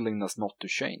the willingness not to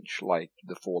change. Like,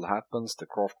 the fall happens, the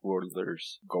craft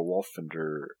worlders go off in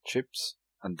their ships,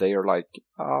 and they are like,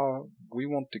 we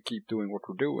want to keep doing what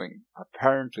we're doing.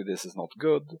 Apparently this is not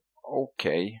good.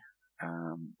 Okay,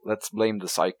 let's blame the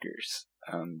psychers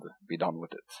and be done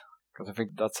with it. Because I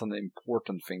think that's an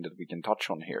important thing that we can touch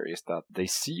on here, is that they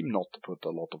seem not to put a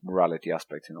lot of morality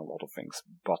aspects in a lot of things,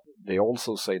 but they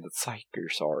also say that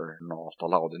psychers are not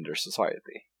allowed in their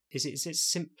society. Is it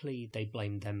simply they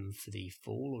blame them for the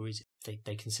fall, or is it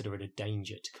they consider it a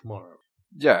danger to Camorra?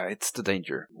 Yeah, it's the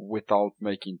danger. Without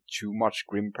making too much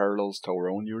grim parallels to our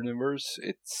own universe,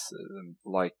 it's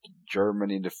like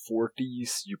Germany in the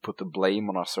 40s, you put the blame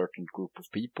on a certain group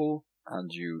of people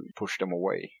and you push them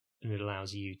away. And it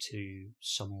allows you to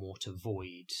somewhat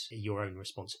avoid your own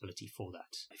responsibility for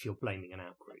that, if you're blaming an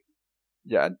outgroup.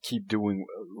 Yeah, and keep doing,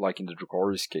 like in the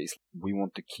Drukhari's case, we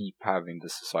want to keep having the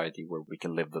society where we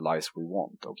can live the lives we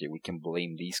want. Okay, we can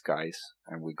blame these guys,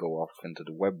 and we go off into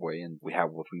the webway, and we have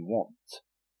what we want.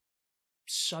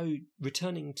 So,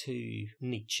 returning to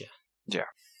Nietzsche. Yeah.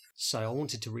 So I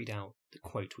wanted to read out the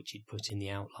quote which he'd put in the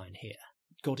outline here.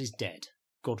 God is dead,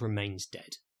 God remains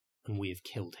dead, and we have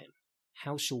killed him.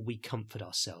 How shall we comfort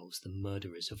ourselves, the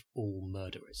murderers of all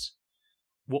murderers?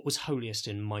 What was holiest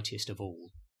and mightiest of all,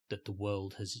 that the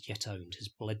world has yet owned, has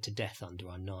bled to death under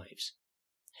our knives?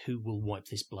 Who will wipe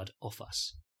this blood off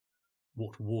us?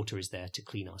 What water is there to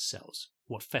clean ourselves?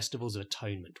 What festivals of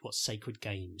atonement, what sacred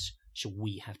games shall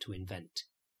we have to invent?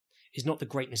 Is not the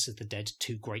greatness of the dead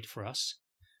too great for us?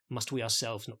 Must we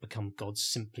ourselves not become gods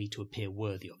simply to appear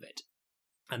worthy of it?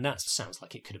 And that sounds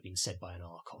like it could have been said by an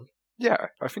Archon. Yeah,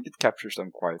 I think it captures them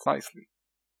quite nicely.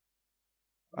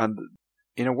 And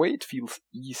in a way it feels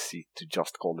easy to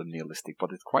just call them nihilistic,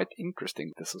 but it's quite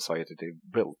interesting, the society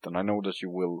they've built. And I know that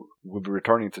we'll be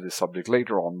returning to this subject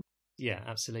later on. Yeah,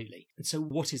 absolutely. And so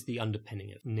what is the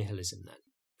underpinning of nihilism then?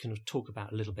 kind of talk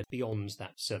about a little bit beyond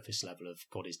that surface level of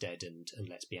God is dead and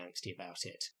let's be angsty about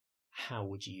it. How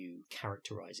would you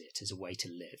characterize it as a way to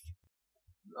live?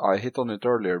 I hit on it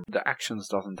earlier. The actions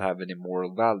doesn't have any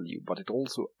moral value, but it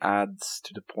also adds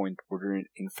to the point where they're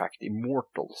in fact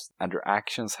immortals, and their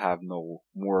actions have no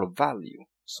moral value.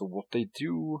 So what they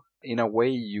do, in a way,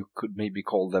 you could maybe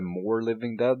call them more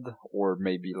living dead, or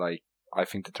maybe like, I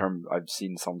think the term I've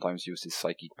seen sometimes used is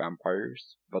psychic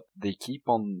vampires, but they keep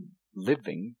on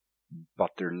living,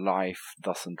 but their life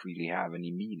doesn't really have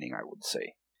any meaning, I would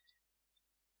say.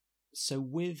 So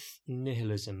with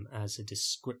nihilism as a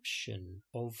description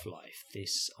of life,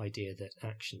 this idea that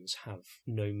actions have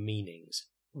no meanings,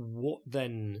 what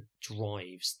then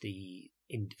drives the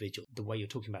individual? The way you're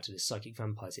talking about it as psychic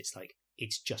vampires, it's like,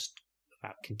 it's just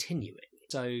about continuing.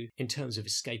 So in terms of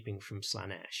escaping from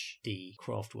Slaanesh, the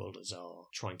Craftworlders are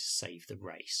trying to save the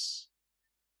race,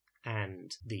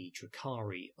 and the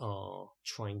Drukhari are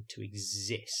trying to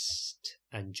exist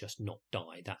and just not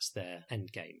die. That's their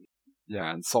end game.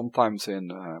 Yeah, and sometimes in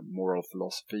moral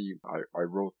philosophy, I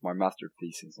wrote my master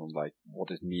thesis on like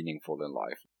what is meaningful in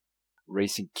life.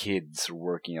 Raising kids or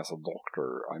working as a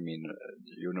doctor, I mean,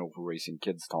 you know, for raising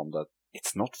kids, Tom, that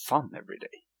it's not fun every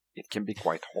day. It can be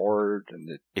quite hard,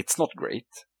 and it's not great,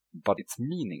 but it's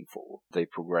meaningful. They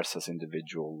progress as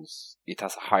individuals. It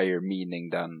has a higher meaning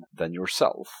than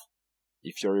yourself.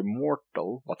 If you're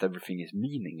immortal, but everything is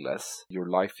meaningless, your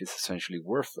life is essentially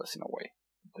worthless in a way.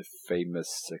 The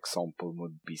famous example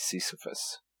would be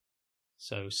Sisyphus.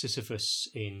 So Sisyphus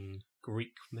in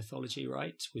Greek mythology,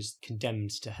 right, was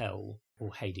condemned to hell,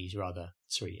 or Hades rather,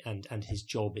 and his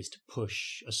job is to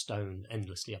push a stone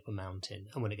endlessly up a mountain,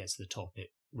 and when it gets to the top it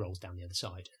rolls down the other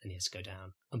side, and he has to go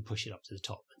down and push it up to the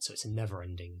top, and so it's a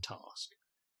never-ending task.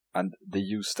 And they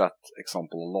use that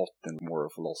example a lot in moral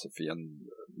philosophy and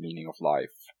meaning of life,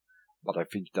 but I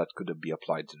think that could be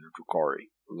applied to the Drukhari.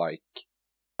 Like,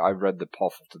 I've read the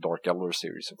Path of the Dark Eldar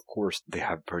series. Of course, they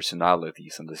have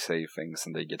personalities and they say things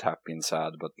and they get happy and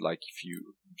sad, but like if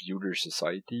you view their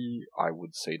society, I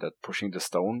would say that pushing the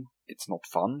stone, it's not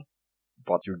fun,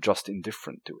 but you're just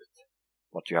indifferent to it,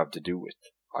 what you have to do with.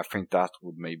 I think that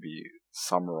would maybe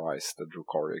summarize the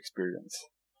Drukhari experience.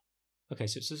 Okay,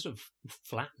 so it's a sort of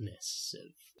flatness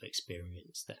of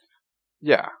experience then.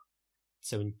 Yeah.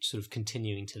 So in sort of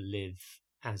continuing to live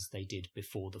as they did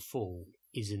before the fall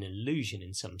is an illusion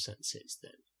in some senses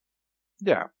then.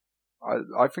 Yeah,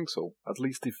 I think so. At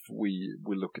least if we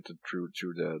look at it through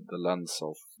the lens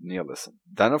of nihilism.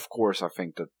 Then of course I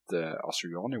think that the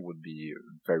Asuryani would be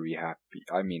very happy.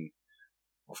 I mean,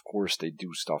 of course they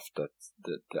do stuff that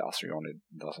the Asuryani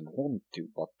doesn't want to,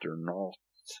 but they're not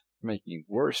making it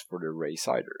worse for their race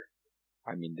either.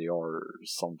 I mean, they are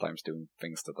sometimes doing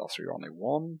things that Asuryani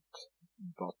want,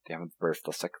 but they haven't birthed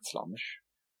a second Slaanesh.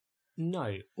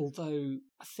 No, although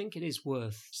I think it is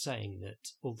worth saying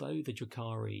that although the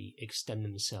Drukhari extend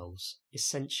themselves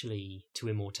essentially to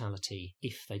immortality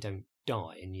if they don't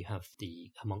die, and you have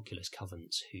the homunculus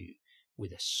covens who,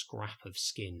 with a scrap of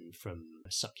skin from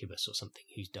a succubus or something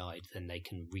who's died, then they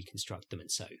can reconstruct them and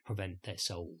so prevent their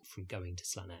soul from going to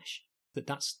Slaanesh. But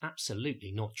that's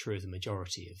absolutely not true of the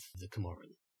majority of the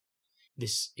Comoran.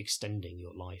 This extending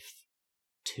your life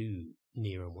to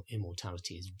near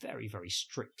immortality is very, very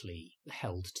strictly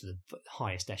held to the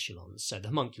highest echelons. So the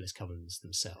homunculus covens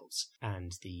themselves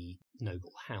and the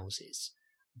noble houses,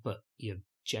 but your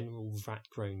general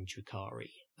vat-grown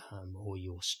Drukhari, or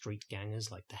your street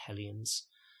gangers like the Hellions,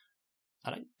 I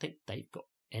don't think they've got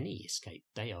any escape.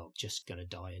 They are just going to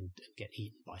die and get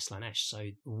eaten by Slaanesh. So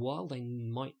while they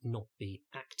might not be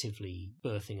actively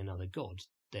birthing another god,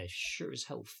 they're sure as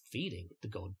hell feeding the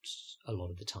gods a lot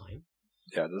of the time.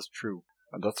 Yeah, that's true.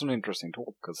 And that's an interesting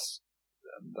thought, because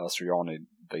the Asuryani,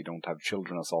 they don't have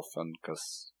children as often,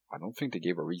 because I don't think they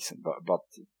gave a reason, but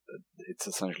it's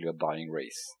essentially a dying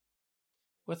race.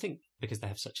 Well, I think because they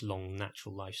have such long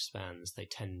natural lifespans, they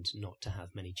tend not to have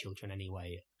many children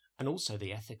anyway. And also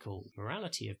the ethical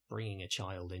morality of bringing a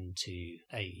child into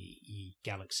a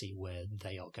galaxy where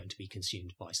they are going to be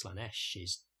consumed by Slaanesh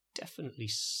is definitely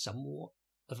somewhat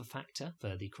of a factor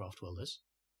for the Craftworlders.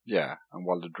 Yeah, and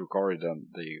while the Drukhari then,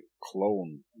 they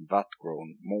clone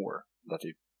vat-grown more, that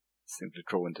they simply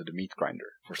throw into the meat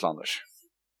grinder for Slaanesh.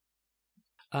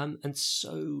 And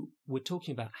so we're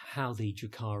talking about how the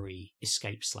Drukhari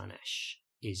escape Slaanesh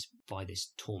is by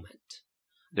this torment.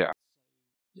 Yeah.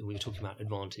 We were talking about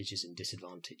advantages and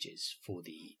disadvantages for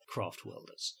the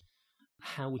Craftworlders.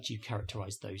 How would you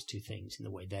characterize those two things in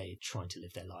the way they're trying to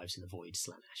live their lives and avoid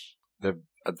Slaanesh? The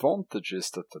advantage is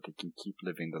that they can keep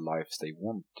living the lives they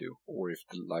want to, or if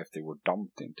the life they were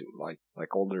dumped into, like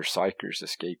all their psykers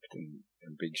escaped in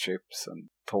big ships and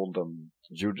told them,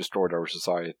 you destroyed our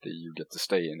society, you get to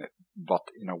stay in it. But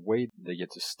in a way, they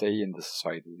get to stay in the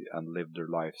society and live their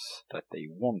lives that they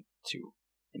want to.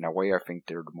 In a way, I think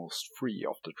they're the most free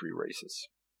of the three races.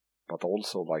 But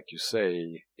also, like you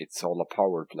say, it's all a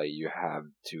power play. You have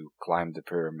to climb the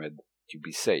pyramid to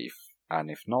be safe. And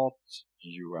if not,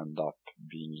 you end up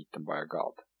being eaten by a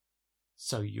god.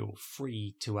 So you're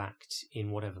free to act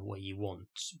in whatever way you want,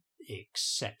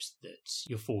 except that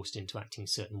you're forced into acting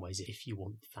certain ways if you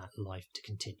want that life to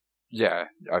continue. Yeah,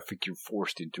 I think you're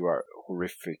forced into a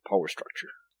horrific power structure.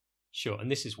 Sure,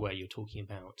 and this is where you're talking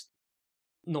about,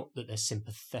 not that they're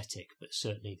sympathetic, but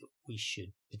certainly that we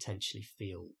should potentially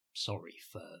feel sorry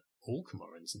for all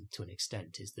Comorans, and to an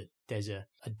extent, is that there's a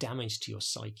damage to your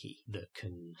psyche that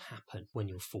can happen when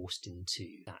you're forced into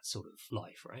that sort of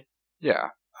life, right? Yeah,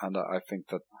 and I think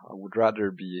that I would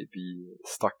rather be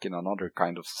stuck in another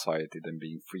kind of society than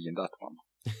being free in that one.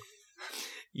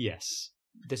 Yes.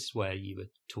 This is where you were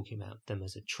talking about them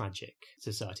as a tragic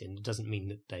society, and it doesn't mean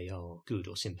that they are good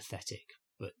or sympathetic,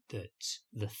 but that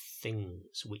the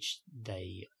things which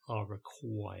they are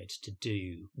required to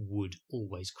do would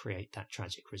always create that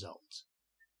tragic result.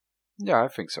 Yeah, I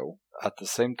think so. At the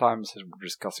same time, since we're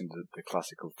discussing the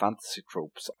classical fantasy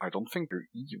tropes, I don't think they're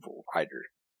evil either.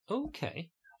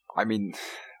 Okay. I mean,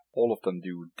 all of them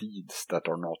do deeds that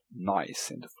are not nice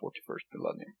in the 41st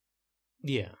millennium.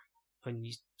 Yeah. And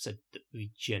you said that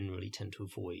we generally tend to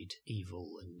avoid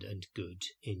evil and good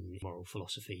in moral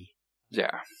philosophy.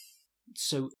 Yeah.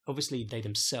 So obviously they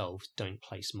themselves don't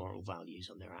place moral values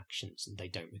on their actions, and they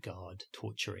don't regard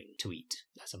torturing to eat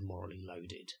as a morally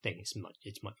loaded thing. It's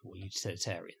much more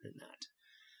utilitarian than that.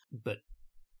 But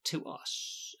to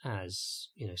us, as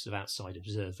sort of outside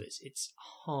observers, it's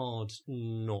hard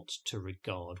not to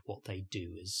regard what they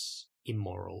do as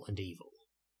immoral and evil.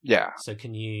 Yeah. So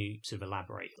can you sort of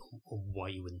elaborate on why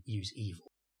you wouldn't use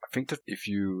evil? I think that if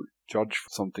you judge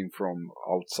something from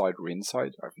outside or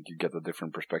inside, I think you get a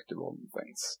different perspective on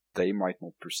things. They might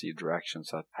not perceive their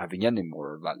actions as having any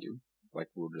moral value, like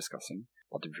we were discussing.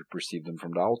 But if you perceive them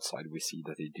from the outside, we see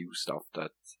that they do stuff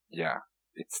that, yeah,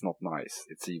 it's not nice,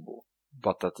 it's evil.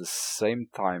 But at the same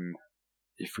time,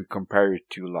 if we compare it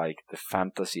to like the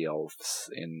fantasy elves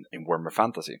in Warhammer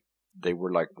Fantasy, they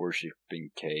were like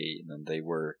worshipping Cain, and they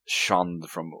were shunned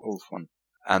from Ulthuan.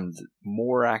 And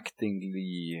more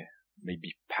actingly,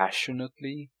 maybe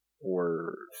passionately,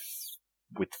 or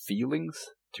with feelings,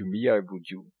 to me I would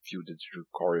view the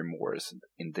Drukhari more as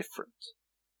indifferent.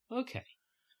 Okay.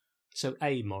 So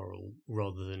amoral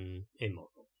rather than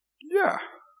immoral. Yeah.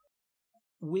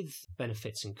 With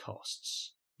benefits and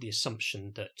costs, the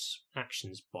assumption that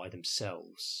actions by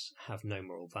themselves have no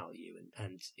moral value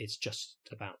and it's just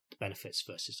about the benefits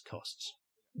versus costs.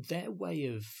 Their way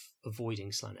of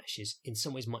avoiding Slaanesh is in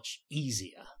some ways much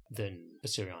easier than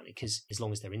Asuryani, because as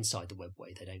long as they're inside the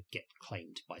webway, they don't get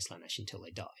claimed by Slaanesh until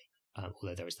they die.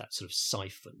 Although there is that sort of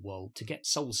siphon. Well, to get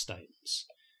soul stones,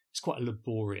 it's quite a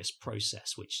laborious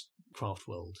process, which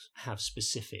Craftworld have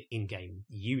specific in-game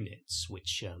units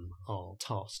which are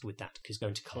tasked with that, because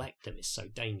going to collect them is so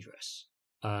dangerous.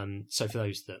 So for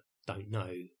those that don't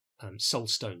know, soul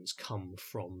stones come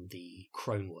from the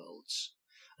Crone Worlds.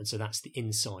 And so that's the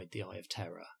inside the Eye of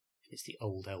Terror. It's the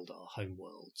old Eldar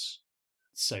homeworlds.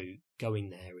 So going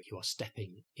there, you are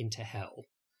stepping into hell.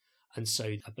 And so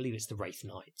I believe it's the Wraith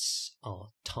Knights are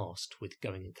tasked with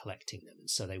going and collecting them. And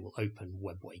so they will open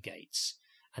webway gates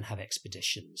and have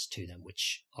expeditions to them,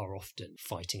 which are often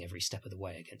fighting every step of the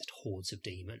way against hordes of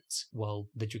demons. While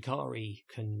the Drukhari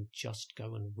can just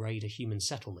go and raid a human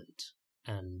settlement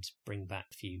and bring back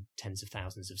a few tens of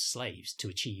thousands of slaves to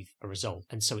achieve a result.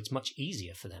 And so it's much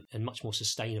easier for them and much more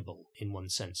sustainable in one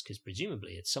sense, because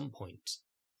presumably at some point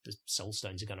the soul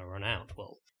stones are going to run out.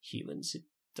 Well, humans, it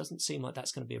doesn't seem like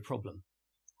that's going to be a problem.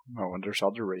 No, and there's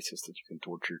other races that you can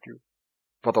torture too.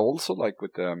 But also, like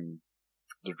with the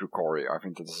Drukhari, I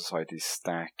think that the society is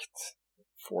stacked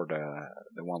for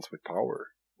the ones with power.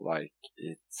 Like,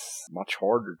 it's much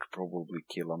harder to probably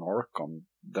kill an Archon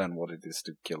than what it is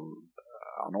to kill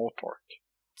an Autarch.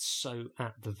 So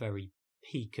at the very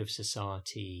peak of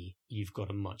society, you've got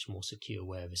a much more secure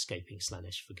way of escaping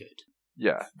Slaanesh for good.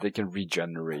 Yeah, they can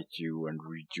regenerate you and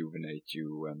rejuvenate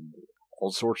you and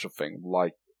all sorts of things.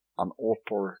 Like an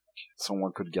Autarch,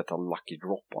 someone could get a lucky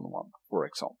drop on one, for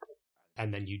example.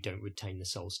 And then you don't retain the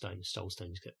soul stones. Soul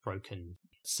stones get broken.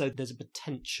 So there's a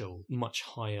potential much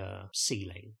higher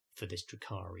ceiling for this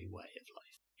Drukhari way of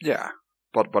life. Yeah,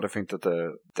 but I think that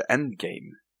the end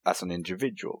game as an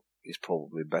individual is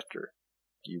probably better.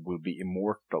 You will be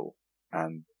immortal,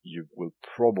 and you will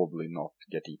probably not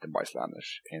get eaten by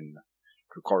Slaanesh in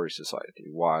Drukhari society,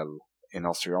 while in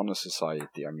Ostriana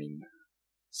society, I mean,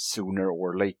 sooner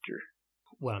or later.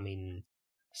 Well, I mean,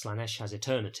 Slaanesh has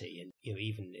eternity, and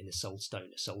even in a soul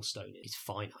stone is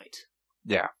finite.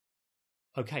 Yeah.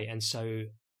 Okay, and so I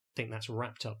think that's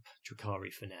wrapped up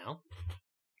Drukhari for now.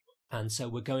 And so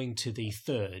we're going to the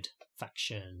third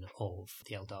faction of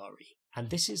the Eldari, and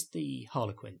this is the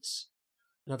Harlequins.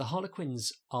 Now, the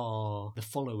Harlequins are the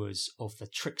followers of the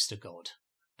trickster god,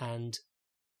 and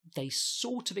they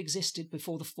sort of existed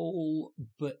before the fall,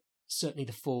 but certainly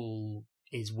the fall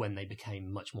is when they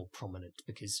became much more prominent,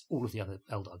 because all of the other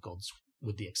Eldar gods,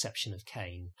 with the exception of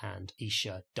Cain and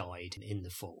Isha, died in the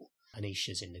fall. And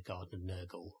Isha's in the Garden of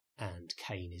Nurgle, and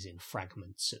Cain is in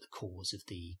fragments at the cores of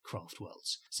the Craft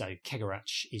Worlds. So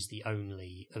Kegarach is the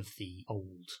only of the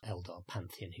old Eldar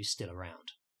pantheon who's still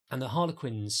around. And the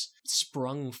Harlequins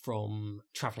sprung from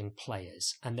travelling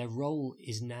players, and their role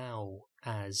is now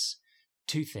as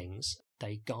two things.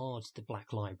 They guard the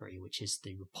Black Library, which is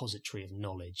the repository of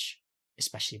knowledge,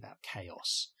 especially about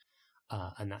chaos,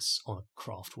 and that's on a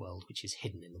craft world which is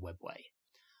hidden in the webway.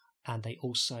 And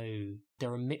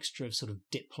they're a mixture of sort of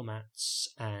diplomats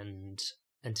and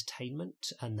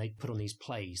entertainment, and they put on these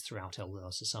plays throughout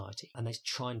Eldar society, and they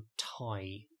try and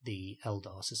tie the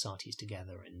Eldar societies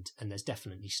together, and there's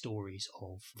definitely stories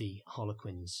of the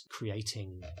Harlequins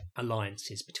creating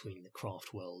alliances between the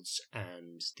craft worlds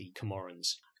and the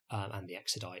Comorans and the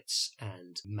Exodites,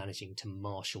 and managing to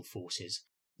marshal forces.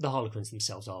 The Harlequins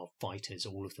themselves are fighters.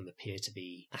 All of them appear to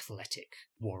be athletic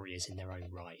warriors in their own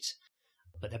right,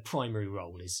 but their primary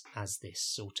role is as this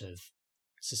sort of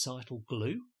societal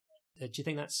glue. Do you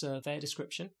think that's a fair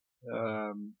description?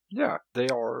 Yeah, they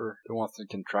are the ones that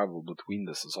can travel between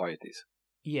the societies.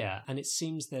 Yeah, and it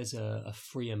seems there's a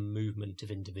freer movement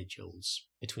of individuals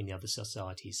between the other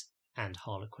societies and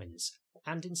Harlequins,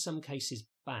 and in some cases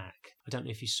back. I don't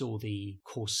know if you saw the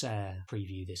Corsair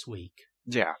preview this week.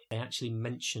 Yeah. They actually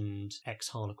mentioned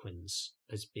ex-Harlequins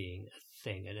as being a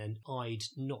thing, and I'd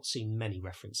not seen many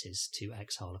references to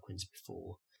ex-Harlequins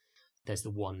before. There's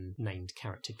the one named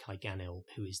character, Kaiganil,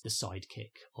 who is the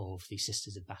sidekick of the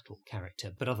Sisters of Battle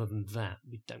character. But other than that,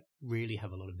 we don't really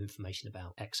have a lot of information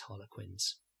about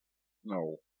ex-Harlequins.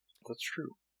 No, that's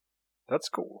true. That's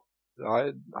cool.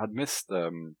 I had missed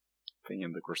the thing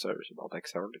in the Corsairs about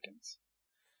ex-Harlequins.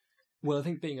 Well, I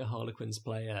think being a Harlequins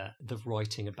player, the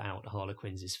writing about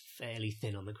Harlequins is fairly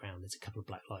thin on the ground. There's a couple of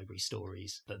Black Library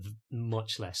stories, but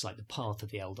much less. Like the Path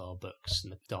of the Eldar books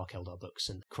and the Dark Eldar books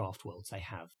and the Craft Worlds, they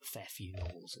have a fair few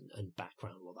novels and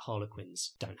background, while the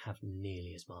Harlequins don't have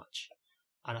nearly as much.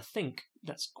 And I think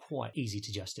that's quite easy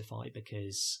to justify,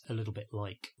 because a little bit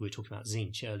like we were talking about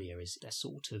Tzeentch earlier, is they're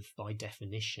sort of, by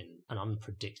definition, an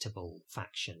unpredictable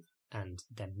faction, and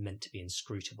they're meant to be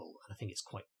inscrutable. And I think it's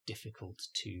quite difficult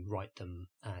to write them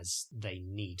as they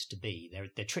need to be.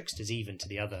 They're tricksters even to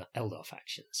the other Eldar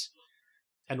factions.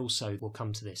 And also, we'll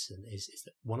come to this, and is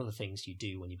that one of the things you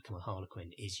do when you become a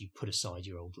Harlequin is you put aside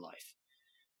your old life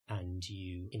and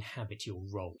you inhabit your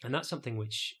role. And that's something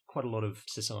which quite a lot of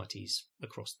societies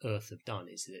across Earth have done,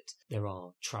 is that there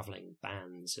are travelling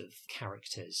bands of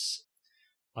characters.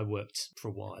 I worked for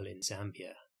a while in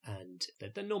Zambia, and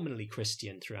they're nominally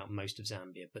Christian throughout most of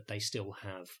Zambia, but they still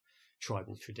have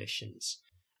tribal traditions.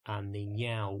 And the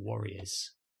Nyao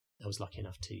warriors, I was lucky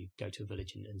enough to go to a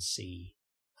village and see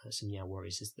some Nyao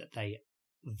warriors, is that they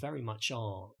very much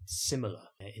are similar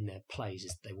in their plays,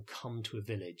 is that they will come to a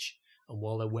village, and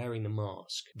while they're wearing the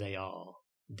mask, they are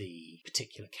the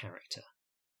particular character,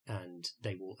 and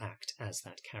they will act as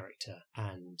that character,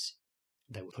 and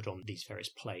they will put on these various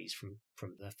plays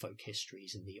from their folk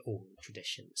histories and the oral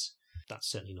traditions. That's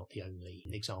certainly not the only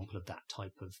example of that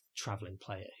type of travelling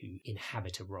player who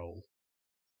inhabit a role.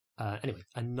 Anyway,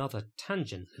 another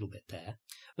tangent a little bit there.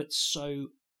 But so,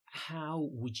 how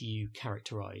would you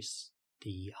characterise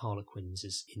the Harlequins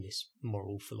as in this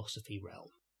moral philosophy realm?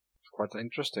 Quite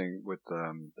interesting with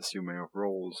assuming of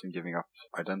roles and giving up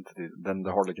identity. Then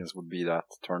the Harlequins would be that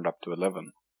turned up to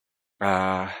 11.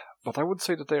 But I would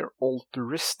say that they're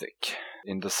altruistic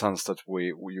in the sense that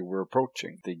we were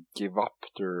approaching. They give up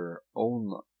their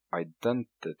own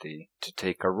identity to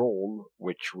take a role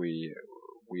which we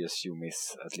assume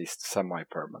is at least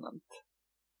semi-permanent.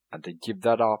 And they give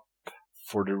that up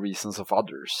for the reasons of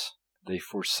others. They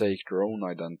forsake their own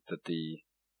identity.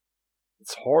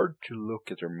 It's hard to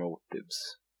look at their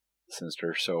motives since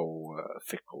they're so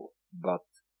fickle, but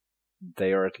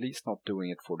they are at least not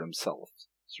doing it for themselves.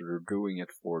 So they're doing it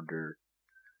for their...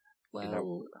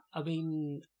 Well, I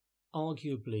mean,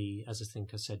 arguably, as I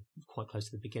think I said quite close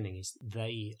to the beginning, is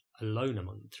they, alone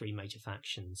among the three major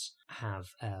factions, have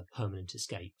a permanent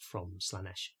escape from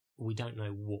Slaanesh. We don't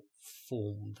know what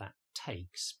form that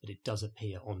takes, but it does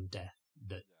appear on death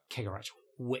that Kegarach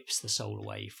whips the soul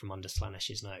away from under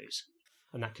Slaanesh's nose.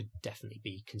 And that could definitely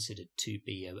be considered to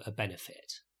be a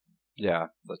benefit. Yeah,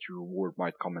 that your reward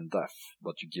might come in death,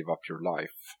 but you give up your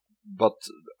life. But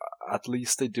at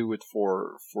least they do it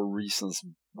for reasons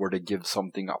where they give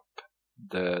something up.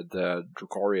 The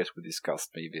Drukhari, as we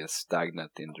discussed, maybe is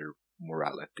stagnant in their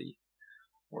morality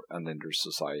and in their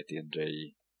society, and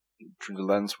they, through the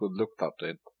lens we've looked at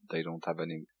it, they don't have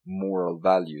any moral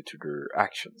value to their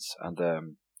actions.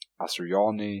 And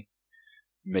Asuryani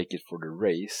make it for the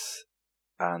race,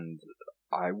 and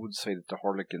I would say that the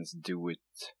Harlequins do it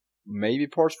maybe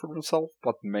parts for themselves,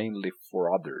 but mainly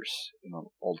for others in an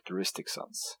altruistic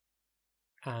sense.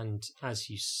 And as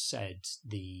you said,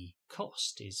 the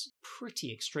cost is a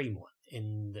pretty extreme one,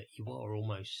 in that you are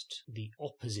almost the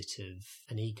opposite of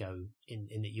an ego, in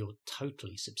that you're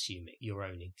totally subsuming your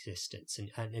own existence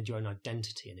and your own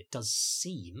identity. And it does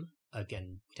seem,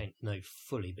 again, we don't know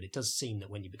fully, but it does seem that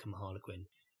when you become a Harlequin,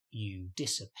 you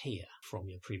disappear from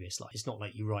your previous life. It's not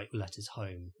like you write letters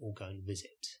home or go and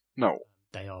visit. No.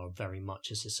 They are very much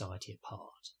a society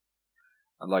apart.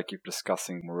 And like you're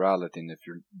discussing morality, and if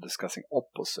you're discussing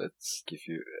opposites, if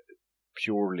you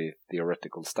purely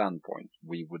theoretical standpoint,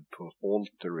 we would put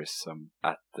altruism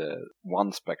at the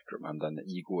one spectrum and then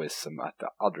egoism at the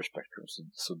other spectrum.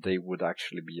 So they would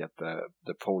actually be at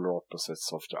the polar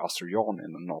opposites of the Asuryani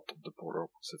and not the polar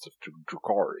opposites of the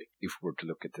Drukhari, if we were to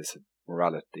look at this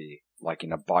morality like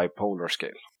in a bipolar scale.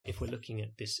 If we're looking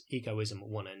at this egoism at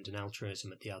one end and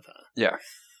altruism at the other, yeah,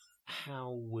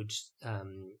 how would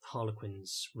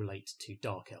Harlequins relate to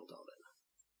Dark Eldar then?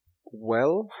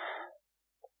 Well,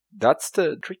 that's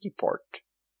the tricky part,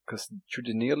 because through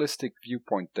the nihilistic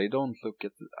viewpoint, they don't look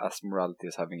at as morality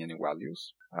as having any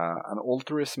values. And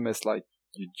altruism is like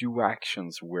you do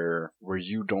actions where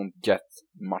you don't get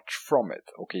much from it.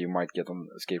 Okay, you might get an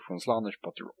escape from Slaanesh,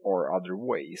 but there are other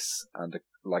ways, and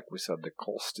like we said, the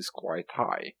cost is quite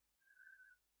high.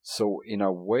 So in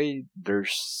a way, their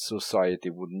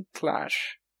society wouldn't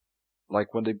clash.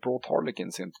 Like when they brought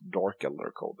Harlequins into Dark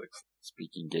Eldar Codex,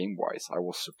 speaking game-wise, I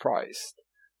was surprised.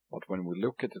 But when we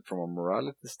look at it from a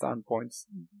morality standpoint,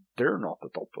 they're not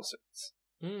at opposites.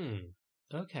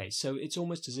 Okay, so it's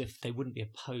almost as if they wouldn't be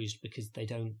opposed because they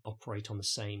don't operate on the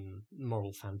same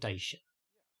moral foundation.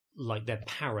 Like they're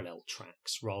parallel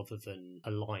tracks rather than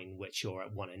a line which you're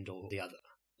at one end or the other.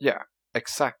 Yeah,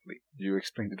 exactly. You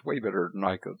explained it way better than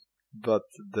I could. But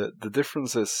the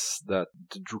difference is that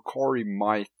the Drukhari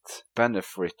might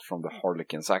benefit from the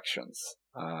Harlequins' actions,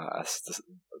 as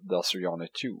the Asuryani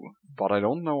too. But I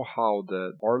don't know how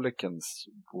the Harlequins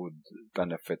would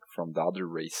benefit from the other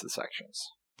races' actions.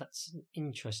 That's an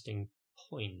interesting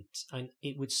point. And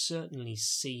it would certainly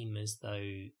seem as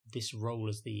though this role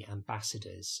as the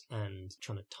ambassadors and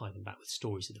trying to tie them back with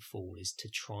Stories of the Fall is to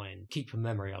try and keep a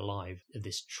memory alive of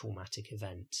this traumatic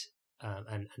event.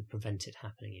 And prevent it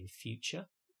happening in future.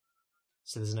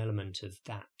 So there's an element of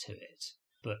that to it.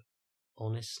 But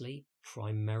honestly,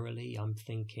 primarily, I'm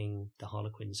thinking the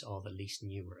Harlequins are the least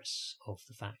numerous of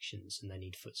the factions, and they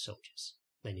need foot soldiers.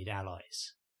 They need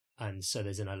allies. And so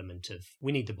there's an element of,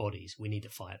 we need the bodies, we need the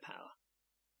firepower.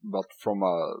 But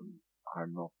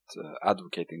I'm not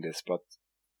advocating this, but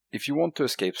if you want to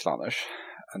escape Slaanesh,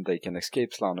 and they can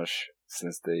escape Slaanesh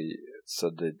since they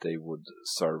said that they would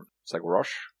serve Segarach?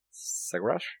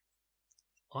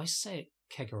 I say it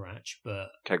Kegarach, but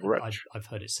Kegarach. I've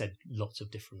heard it said lots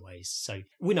of different ways, so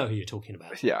we know who you're talking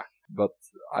about. Yeah, but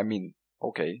I mean,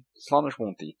 okay, Slaanesh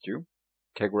won't eat you,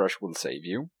 Kegarach will save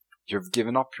you, you've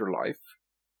given up your life,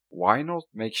 why not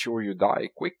make sure you die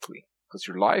quickly? Because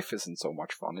your life isn't so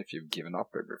much fun if you've given up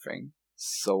everything.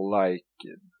 So like,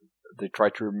 they try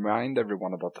to remind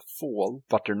everyone about the fall,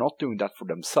 but they're not doing that for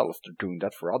themselves, they're doing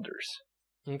that for others.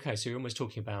 Okay, so you're almost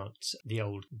talking about the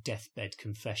old deathbed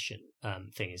confession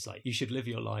thing. Is like, you should live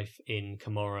your life in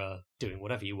Camorra doing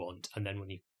whatever you want, and then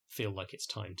when you feel like it's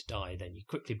time to die, then you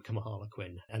quickly become a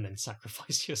Harlequin and then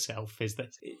sacrifice yourself. Is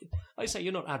that, I say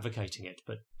you're not advocating it,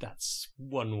 but that's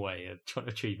one way of trying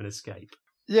to achieve an escape.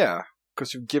 Yeah,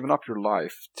 because you've given up your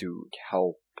life to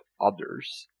help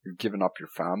others. You've given up your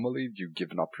family, you've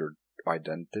given up your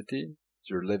identity,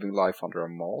 you're living life under a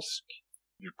mask.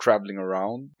 You're traveling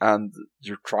around, and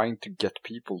you're trying to get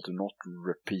people to not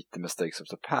repeat the mistakes of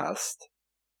the past.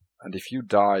 And if you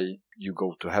die, you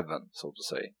go to heaven, so to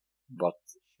say. But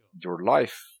your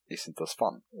life isn't as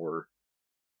fun, or...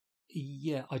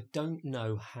 Yeah, I don't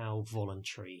know how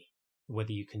voluntary,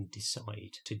 whether you can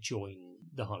decide to join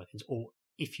the Harlequins, or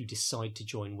if you decide to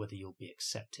join, whether you'll be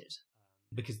accepted.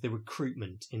 Because the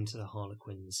recruitment into the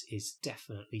Harlequins is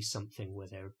definitely something where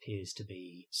there appears to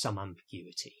be some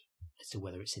ambiguity. as to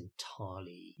whether it's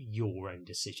entirely your own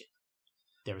decision.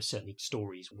 There are certainly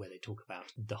stories where they talk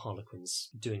about the Harlequins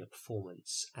doing a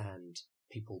performance and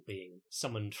people being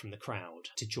summoned from the crowd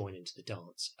to join into the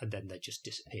dance, and then they just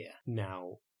disappear.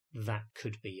 Now, that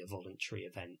could be a voluntary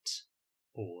event,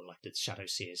 or like the Shadow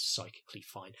Seer is psychically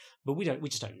fine, but we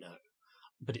just don't know.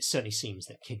 But it certainly seems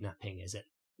that kidnapping is at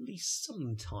least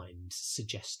sometimes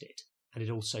suggested, and it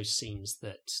also seems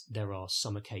that there are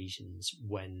some occasions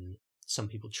when some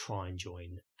people try and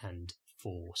join and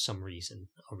for some reason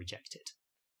are rejected.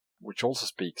 Which also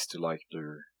speaks to like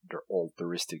their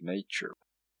altruistic nature.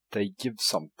 They give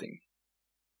something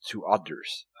to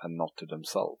others and not to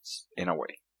themselves, in a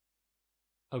way.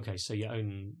 Okay, so your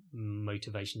own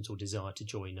motivations or desire to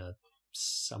join are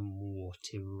somewhat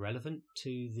irrelevant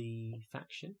to the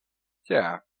faction?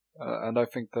 Yeah, and I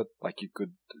think that like you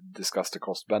could discuss the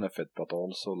cost-benefit, but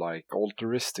also like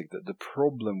altruistic. The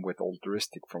problem with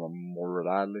altruistic from a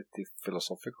morality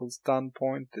philosophical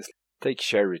standpoint is, take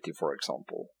charity for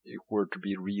example. If we're to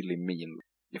be really mean,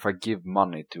 if I give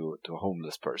money to a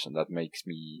homeless person, that makes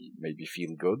me maybe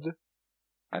feel good.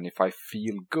 And if I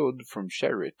feel good from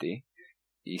charity,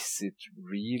 is it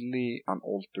really an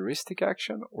altruistic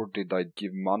action, or did I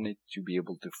give money to be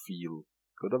able to feel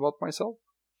good about myself?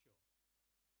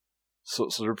 So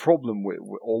the problem with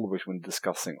always when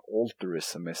discussing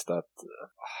altruism is that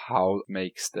how it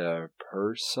makes the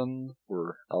person,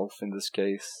 or elf in this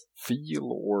case,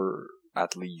 feel, or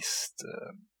at least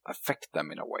affect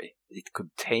them in a way. It could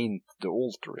taint the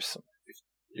altruism,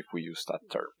 if we use that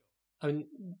term. I mean,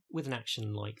 with an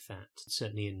action like that,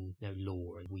 certainly in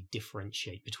lore, we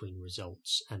differentiate between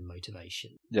results and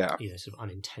motivation. Yeah. Either sort of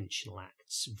unintentional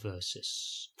acts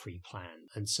versus pre-planned.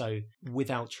 And so with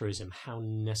altruism, how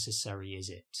necessary is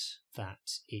it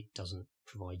that it doesn't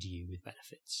provide you with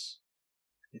benefits?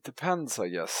 It depends, I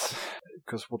guess,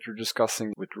 because what you're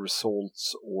discussing with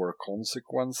results or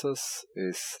consequences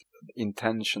is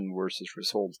intention versus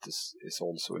result is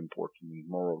also important in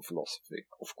moral philosophy.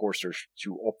 Of course, there's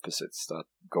two opposites that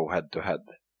go head to head,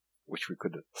 which we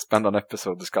could spend an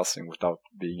episode discussing without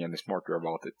being any smarter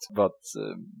about it. But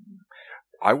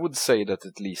I would say that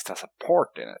at least has a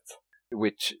part in it,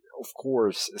 which, of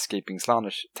course, escaping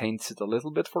Slaanesh taints it a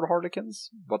little bit for the Harlequins,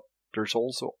 but there's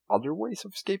also other ways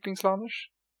of escaping Slaanesh.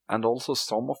 And also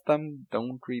some of them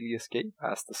don't really escape,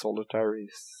 as the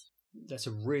Solitaries. That's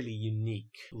a really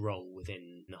unique role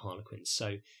within the Harlequins. So,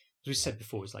 as we said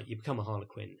before, it's like you become a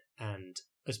Harlequin, and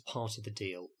as part of the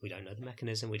deal, we don't know the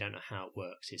mechanism, we don't know how it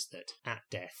works, is that at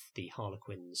death, the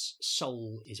Harlequin's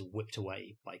soul is whipped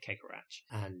away by Kegarach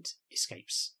and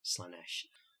escapes Slaanesh.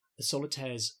 The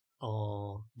Solitaires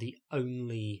are the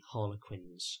only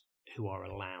Harlequins who are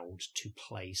allowed to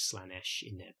play Slaanesh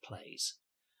in their plays.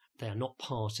 They are not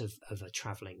part of a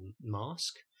travelling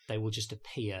masque. They will just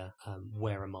appear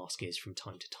where a masque is from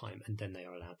time to time, and then they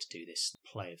are allowed to do this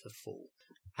play of the fool.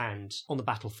 And on the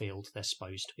battlefield, they're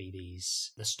supposed to be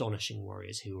these astonishing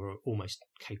warriors who are almost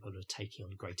capable of taking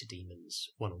on greater demons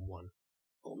one-on-one.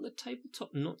 On the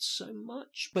tabletop, not so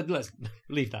much, but let's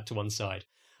leave that to one side.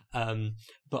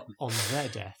 But on their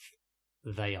death,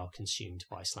 they are consumed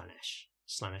by Slaanesh.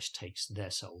 Slaanesh takes their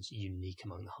souls, unique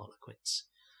among the Harlequins.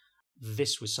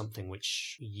 This was something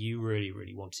which you really,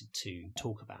 really wanted to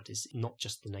talk about, is not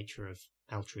just the nature of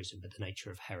altruism, but the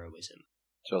nature of heroism.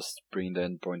 Just bring the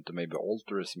end point to maybe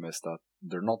altruism is that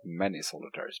there are not many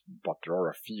Solitaires, but there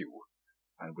are a few.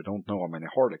 And we don't know how many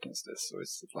Harlequins this, so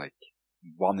it's like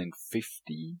 1 in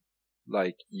 50.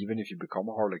 Like, even if you become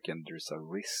a Harlequin, there's a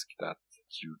risk that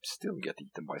you'd still get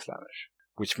eaten by Slaanesh.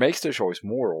 Which makes the choice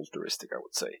more altruistic, I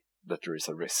would say, that there is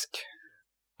a risk.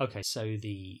 Okay, so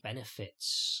the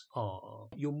benefits are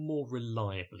you're more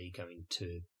reliably going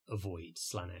to avoid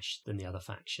Slaanesh than the other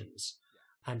factions.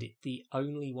 And it's the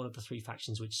only one of the 3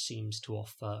 factions which seems to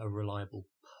offer a reliable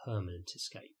permanent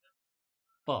escape.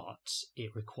 But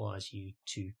it requires you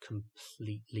to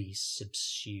completely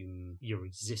subsume your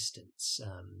existence.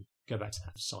 Go back to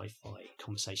that sci-fi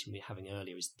conversation we were having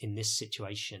earlier. Is in this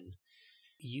situation,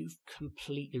 you've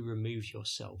completely removed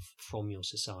yourself from your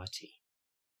society.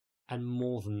 And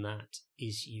more than that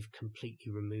is you've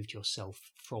completely removed yourself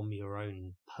from your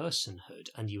own personhood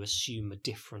and you assume a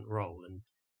different role.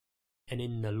 And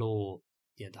in the lore,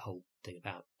 the whole thing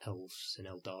about elves and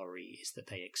Eldari is that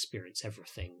they experience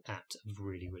everything at a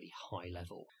really, really high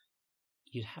level.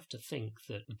 You'd have to think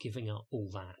that giving up all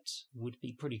that would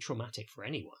be pretty traumatic for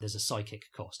anyone. There's a psychic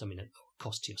cost. I mean, a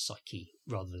cost to your psyche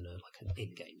rather than an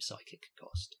in-game psychic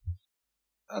cost.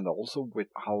 And also with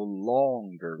how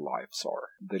long their lives are.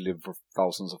 They live for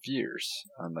thousands of years,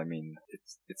 and I mean,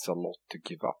 it's a lot to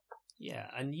give up. Yeah,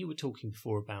 and you were talking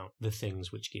before about the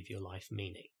things which give your life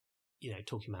meaning.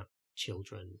 talking about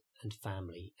children and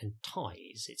family and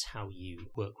ties. It's how you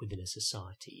work within a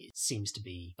society. It seems to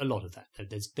be a lot of that.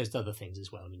 There's other things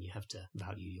as well. I mean, you have to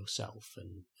value yourself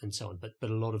and so on. But a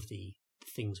lot of the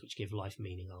things which give life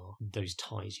meaning are those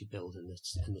ties you build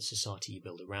and the society you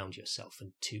build around yourself.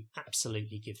 And to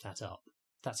absolutely give that up,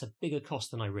 that's a bigger cost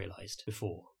than I realised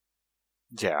before.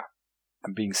 Yeah,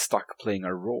 and being stuck playing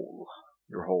a role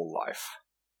your whole life.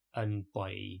 And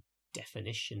by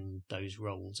definition, those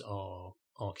roles are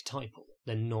archetypal.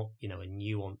 They're not, a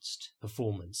nuanced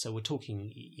performance. So we're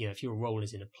talking, if your role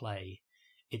is in a play,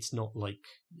 it's not like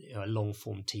a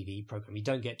long-form TV program. You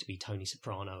don't get to be Tony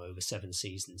Soprano over 7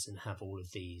 seasons and have all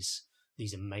of these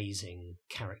amazing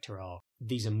character arcs.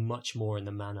 These are much more in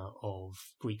the manner of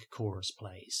Greek chorus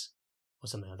plays or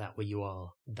something like that, where you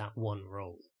are that one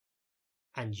role.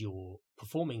 And you're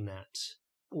performing that,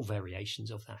 or variations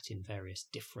of that in various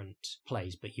different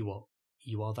plays, but you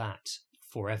are that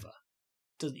forever.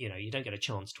 You don't get a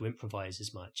chance to improvise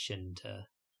as much and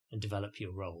develop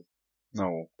your role.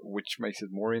 No, which makes it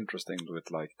more interesting with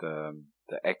like the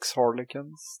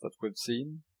ex-Harlequins that we've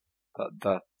seen.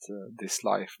 That this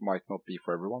life might not be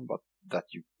for everyone, but that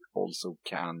you also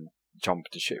can jump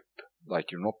the ship.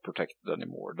 Like you're not protected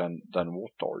anymore. Then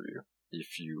what are you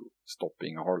if you stop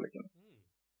being a Harlequin?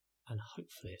 And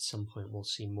hopefully at some point we'll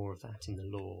see more of that in the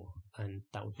lore, and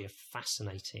that would be a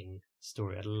fascinating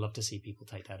story. I'd love to see people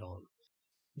take that on.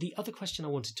 The other question I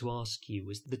wanted to ask you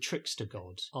was the trickster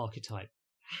god archetype.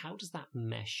 How does that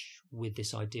mesh with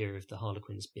this idea of the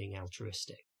Harlequins being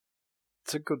altruistic?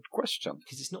 It's a good question.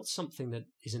 Because it's not something that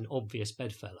is an obvious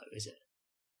bedfellow, is it?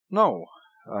 No,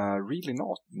 really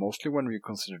not. Mostly when you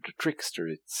consider the trickster,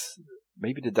 it's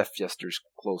maybe the Death Jester is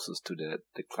closest to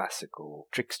the classical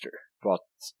trickster. But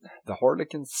the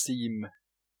Harlequins seem,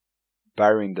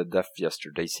 barring the Death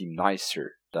Jester, they seem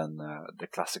nicer than the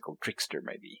classical trickster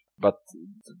maybe. But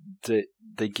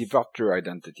they give up their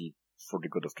identity for the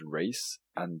good of the race,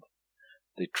 and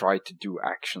they try to do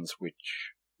actions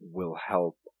which will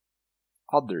help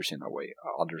others in a way,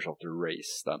 others of the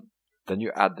race. Then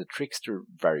you add the trickster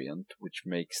variant, which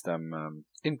makes them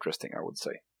interesting, I would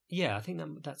say. Yeah, I think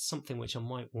that's something which I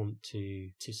might want to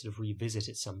sort of revisit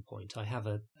at some point. I have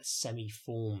a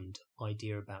semi-formed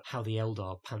idea about how the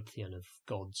Eldar pantheon of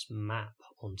gods map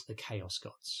onto the Chaos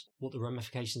gods, what the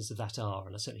ramifications of that are,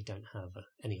 and I certainly don't have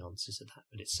any answers to that,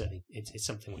 but it's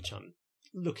something which I'm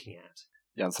looking at.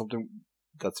 Yeah, and something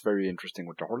that's very interesting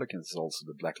with the Harlequins is also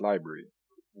the Black Library.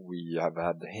 We have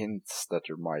had hints that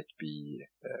there might be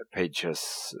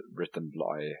pages written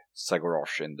by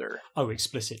Sagorash in there. Oh,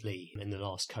 explicitly. In the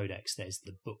last codex, there's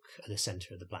the book at the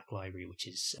centre of the Black Library, which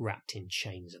is wrapped in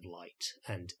chains of light.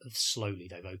 And slowly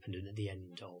they've opened it at the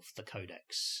end of the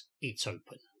codex. It's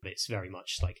open. It's very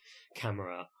much like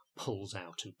camera pulls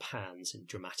out and pans and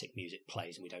dramatic music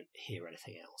plays and we don't hear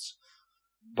anything else.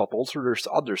 But also there's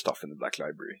other stuff in the Black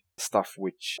Library. Stuff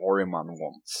which Ahriman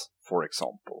wants, for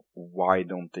example. Why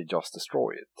don't they just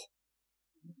destroy it?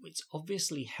 It's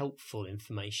obviously helpful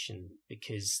information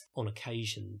because on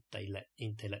occasion they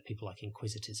let people like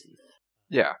Inquisitors in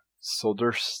there. Yeah, so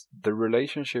there's the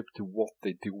relationship to what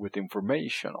they do with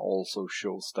information also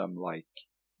shows them like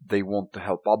they want to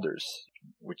help others,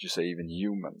 which you say even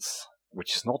humans,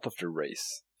 which is not of their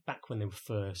race. Back when they were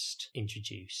first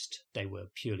introduced, they were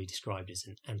purely described as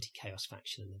an anti-chaos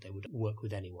faction and that they would work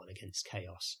with anyone against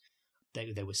chaos.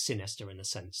 They were sinister in the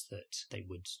sense that they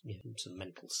would, some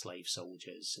mental slave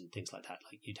soldiers and things like that.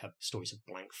 Like you'd have stories of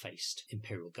blank-faced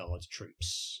Imperial Guard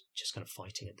troops just kind of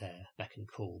fighting at their beck and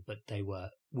call, but they were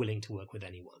willing to work with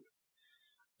anyone.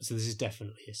 So this is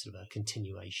definitely a sort of a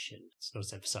continuation. It's not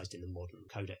as emphasised in the modern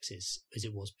codexes as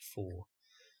it was before.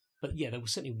 But yeah, they were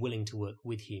certainly willing to work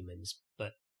with humans,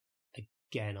 but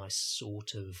again, I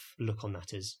sort of look on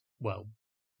that as, well,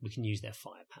 we can use their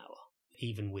firepower.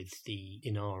 Even with the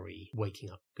Inari waking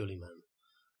up Guilliman,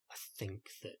 I think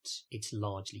that it's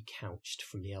largely couched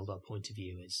from the Eldar point of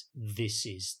view as this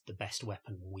is the best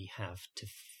weapon we have to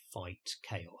fight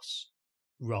chaos,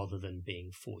 rather than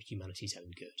being for humanity's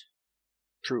own good.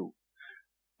 True.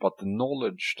 But the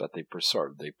knowledge that they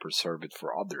preserve it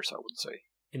for others, I would say.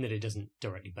 In that it doesn't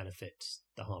directly benefit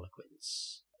the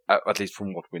Harlequins. At least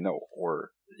from what we know,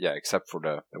 except for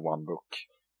the one book.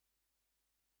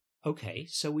 Okay,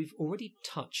 so we've already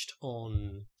touched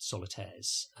on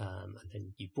solitaires, and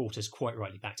then you brought us quite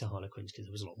rightly back to Harlequins because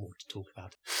there was a lot more to talk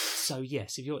about. So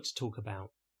yes, if you were to talk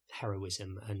about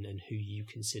heroism and who you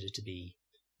consider to be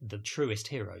the truest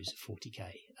heroes of 40k,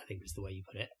 I think is the way you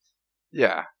put it.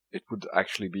 Yeah, it would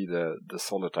actually be the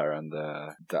solitaire and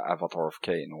the Avatar of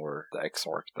Khaine, or the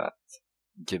Exarch that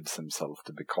gives himself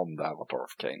to become the Avatar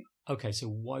of Khaine. Okay, so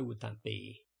why would that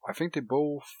be? I think they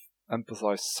both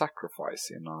emphasize sacrifice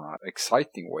in an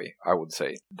exciting way, I would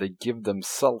say. They give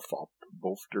themselves up,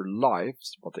 both their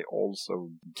lives, but they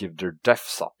also give their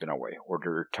deaths up in a way, or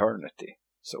their eternity,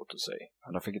 so to say.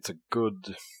 And I think it's a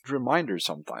good reminder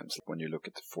sometimes when you look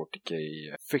at the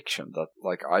 40k fiction that,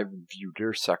 like, I view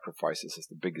their sacrifices as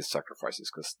the biggest sacrifices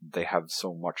because they have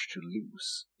so much to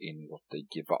lose in what they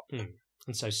give up.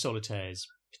 And so Solitaires,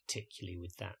 particularly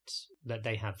with that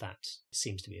they have that,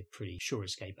 seems to be a pretty sure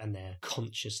escape, and they're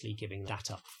consciously giving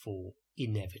that up for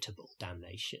inevitable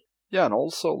damnation. Yeah, and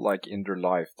also, like, in their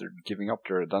life, they're giving up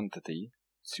their identity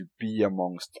to be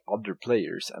amongst other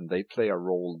players, and they play a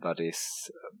role that is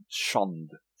shunned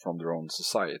from their own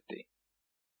society.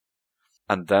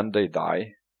 And then they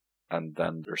die, and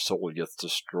then their soul gets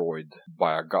destroyed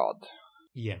by a god.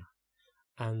 Yeah,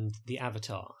 and the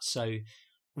Avatar. So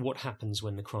what happens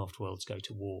when the Craft Worlds go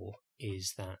to war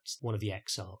is that one of the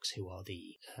Exarchs, who are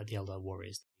the Eldar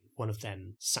warriors, one of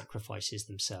them sacrifices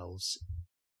themselves,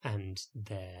 and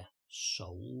their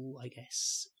soul, I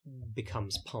guess,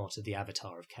 becomes part of the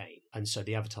Avatar of Khaine. And so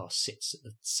the Avatar sits at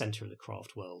the centre of the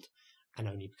Craft World and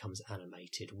only becomes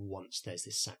animated once there's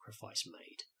this sacrifice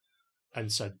made. And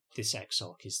so this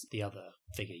Exarch is the other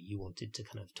figure you wanted to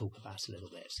kind of talk about a little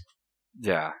bit.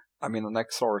 Yeah, I mean, an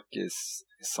Exarch is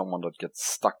someone that gets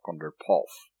stuck on their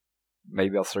path.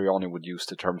 Maybe Asuryani would use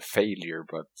the term failure,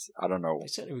 but I don't know. I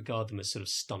certainly regard them as sort of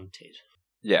stunted.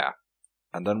 Yeah,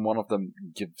 and then one of them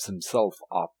gives himself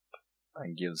up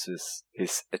and gives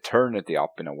his eternity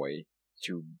up in a way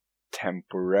to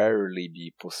temporarily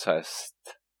be possessed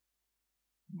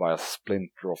by a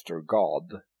splinter of their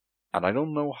god. And I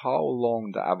don't know how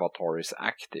long the Avatar is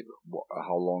active,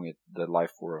 how long the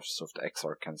life force of the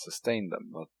Exarch can sustain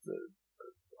them, but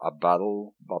a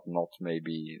battle, but not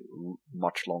maybe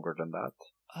much longer than that.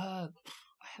 I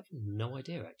have no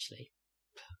idea, actually.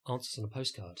 Answers on a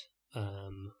postcard. I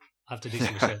have to do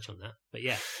some research on that, but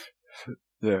yeah.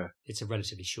 Yeah. It's a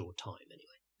relatively short time,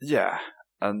 anyway. Yeah,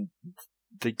 and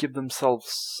they give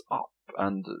themselves up,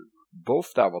 and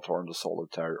both the Avatar and the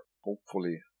Solitaire,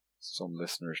 hopefully some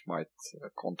listeners might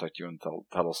contact you and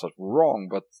tell us that we're wrong,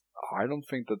 but I don't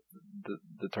think that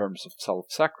the terms of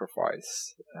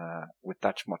self-sacrifice with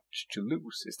that much to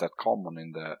lose is that common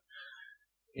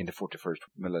in the 41st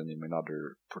millennium in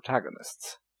other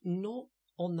protagonists. Not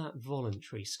on that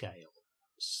voluntary scale,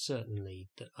 certainly,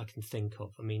 that I can think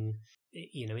of. I mean,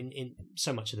 you know, in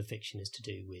so much of the fiction is to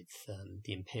do with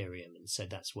the Imperium, and so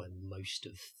that's where most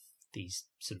of these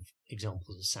sort of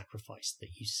examples of sacrifice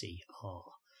that you see are.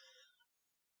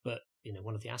 But, you know,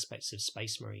 one of the aspects of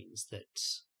Space Marines that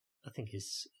I think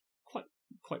is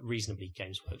quite reasonably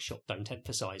Games Workshop don't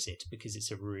emphasize it because it's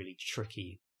a really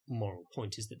tricky moral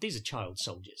point, is that these are child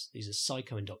soldiers. These are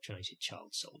psycho-indoctrinated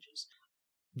child soldiers.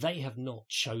 They have not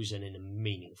chosen in a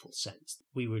meaningful sense.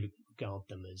 We would regard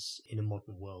them as, in a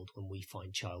modern world, when we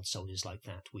find child soldiers like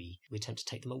that, we attempt to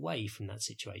take them away from that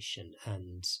situation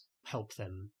and help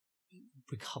them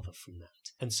recover from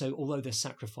that. And so, although their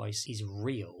sacrifice is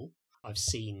real, I've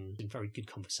seen in very good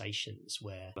conversations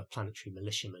where a planetary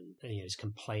militiaman, is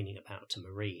complaining about a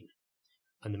Marine,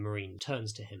 and the Marine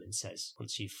turns to him and says,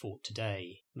 once you've fought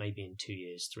today, maybe in 2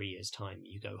 years, 3 years' time,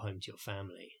 you go home to your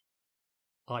family.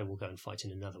 I will go and fight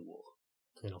in another war,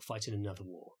 and then I'll fight in another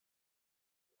war.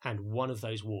 And one of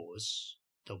those wars,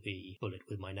 there'll be a bullet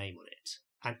with my name on it.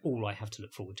 And all I have to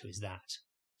look forward to is that.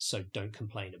 So don't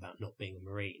complain about not being a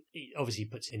Marine. It obviously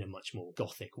puts it in a much more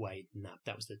gothic way than that.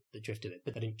 That was the drift of it.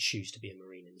 But I didn't choose to be a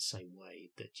Marine in the same way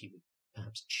that you would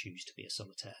perhaps choose to be a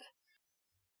Solitaire.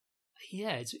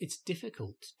 Yeah, it's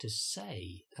difficult to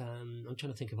say. I'm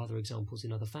trying to think of other examples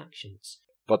in other factions.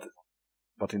 But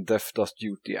in Death Does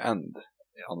Duty End,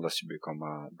 unless you become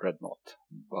a Dreadnought.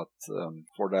 But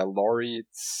for the Eldari,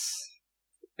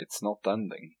 it's not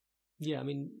ending. Yeah, I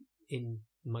mean, in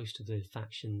most of the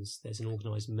factions, there's an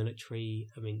organised military.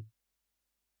 I mean,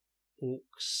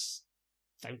 Orcs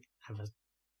don't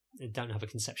have a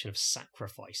conception of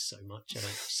sacrifice so much. I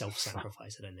don't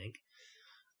self-sacrifice, I don't think.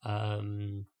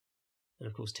 And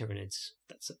of course, Tyranids,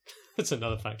 that's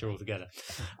another factor altogether.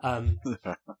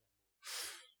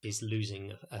 Is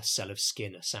losing a cell of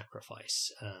skin a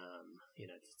sacrifice?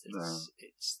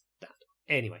 It's that.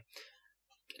 Anyway,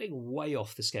 getting way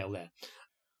off the scale there.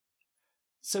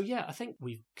 So yeah, I think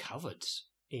we've covered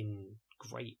in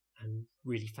great and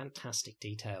really fantastic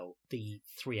detail the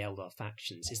three Eldar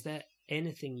factions. Is there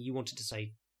anything you wanted to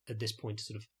say at this point to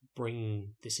sort of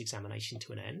bring this examination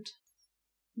to an end?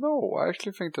 No, I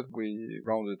actually think that we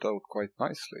rounded it out quite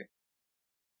nicely.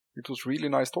 It was really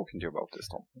nice talking to you about this,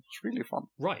 Tom. It was really fun.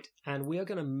 Right, and we are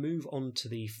going to move on to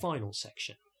the final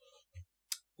section,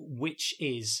 which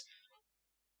is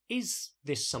Is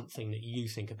this something that you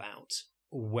think about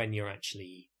when you're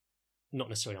actually, not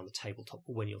necessarily on the tabletop,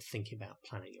 but when you're thinking about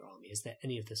planning your army? Is there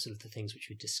any of the sort of the things which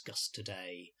we discussed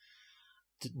today,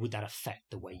 would that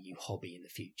affect the way you hobby in the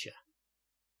future?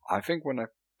 I think when I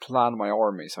plan my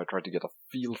armies, I try to get a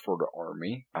feel for the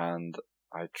army, and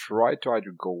I try to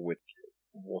either go with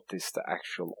what is the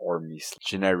actual army's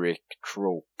generic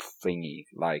trope thingy.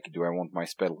 Like, do I want my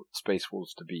Space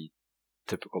Wolves to be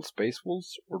typical Space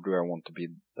Wolves, or do I want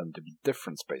them to be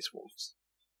different Space Wolves?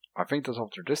 I think that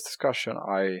after this discussion,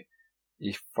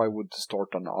 if I would start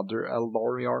another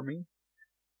Eldari army,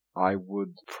 I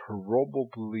would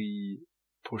probably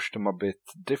push them a bit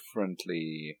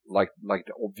differently. Like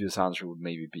the obvious answer would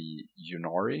maybe be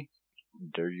Ynnari.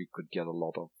 There you could get a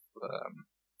lot of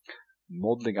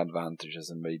modeling advantages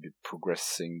and maybe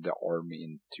progressing the army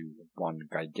into one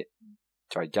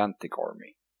gigantic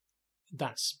army.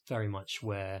 That's very much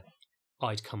where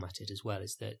I'd come at it as well,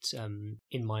 is that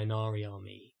in my Ynnari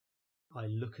army, I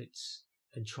look at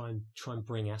and try and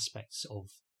bring aspects of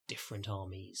different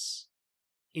armies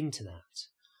into that.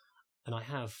 And I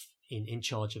have in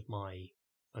charge of my,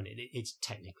 and it's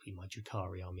technically my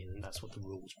Drukhari army, and that's what the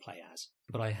rules play as.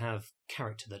 But I have a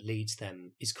character that leads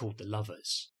them is called the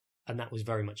Lovers. And that was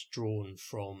very much drawn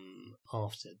from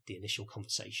after the initial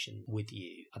conversation with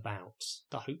you about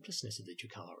the hopelessness of the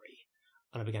Drukhari.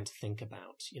 And I began to think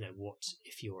about, what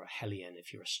if you're a Hellion,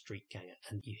 if you're a street ganger,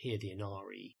 and you hear the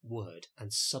Ynnari word,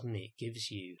 and suddenly it gives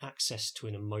you access to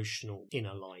an emotional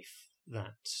inner life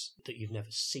that you've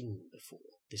never seen before,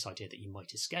 this idea that you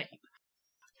might escape.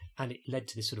 And it led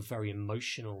to this sort of very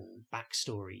emotional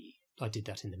backstory. I did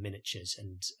that in the miniatures,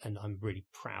 and I'm really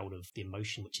proud of the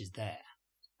emotion which is there.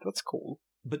 That's cool.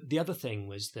 But the other thing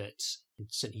was that,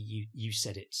 certainly you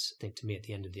said it, I think, to me at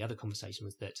the end of the other conversation,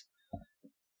 was that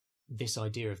this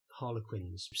idea of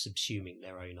Harlequins subsuming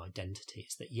their own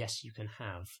identities, that yes, you can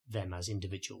have them as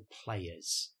individual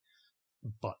players,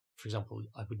 but, for example,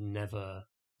 I would never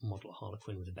model a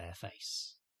Harlequin with a bare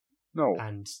face. No.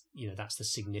 And, that's the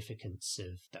significance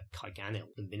of that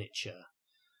Kaiganil, the miniature.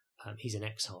 He's an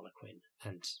ex-Harlequin,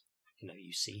 and,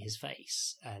 you see his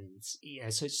face. And,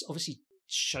 so it's obviously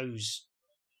shows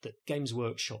that Games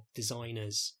Workshop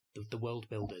designers, the world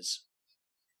builders,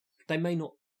 they may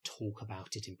not talk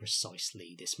about it in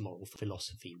precisely this moral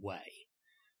philosophy way,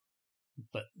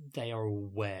 but they are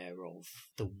aware of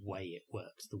the way it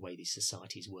works, the way these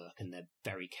societies work, and they're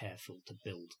very careful to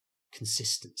build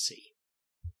consistency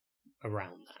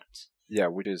around that. Yeah,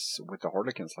 with the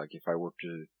Harlequins, like if I were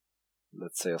to,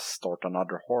 let's say, start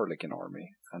another Harlequin army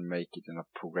and make it in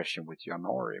a progression with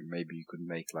Ynnari, maybe you could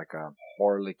make like a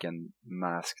Harlequin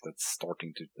mask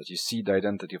that you see the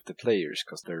identity of the players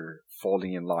because they're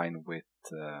falling in line with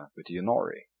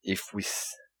Ynnari. If we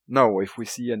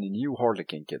see any new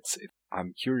Harlequin kits,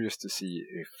 I'm curious to see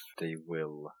if they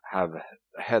will have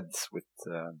heads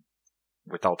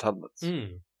without helmets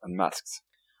and masks.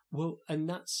 Well, and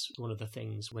that's one of the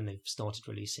things when they've started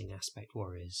releasing Aspect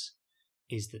Warriors,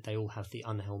 is that they all have the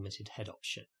unhelmeted head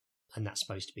option, and that's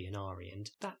supposed to be an Ynnari,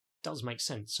 and that does make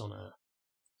sense on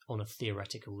a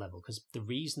theoretical level, because the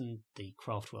reason the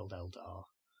Craftworld Eldar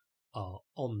are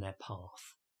on their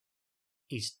path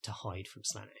is to hide from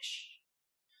Slaanesh.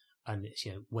 And it's,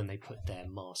 when they put their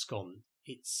mask on,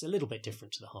 it's a little bit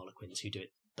different to the Harlequins who do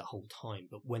it the whole time,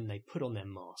 but when they put on their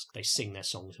mask, they sing their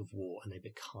songs of war and they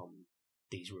become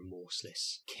these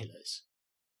remorseless killers.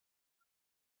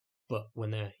 But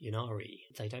when they're Ynnari,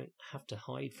 they don't have to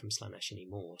hide from Slaanesh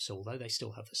anymore. So although they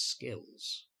still have the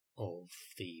skills of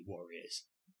the warriors,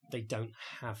 they don't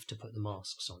have to put the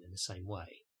masks on in the same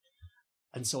way.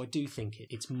 And so I do think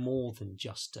it's more than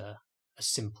just a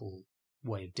simple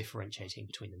way of differentiating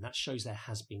between them. That shows there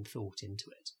has been thought into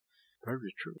it.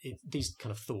 Very true. These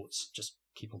kind of thoughts just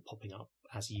keep on popping up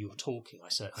as you were talking.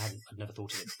 I'd never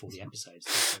thought of it before the episodes,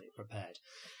 so I prepared.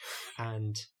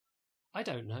 And I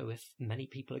don't know if many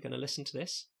people are going to listen to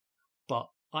this, but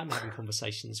I'm having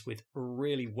conversations with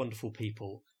really wonderful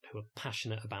people who are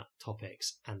passionate about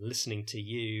topics, and listening to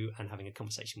you and having a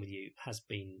conversation with you has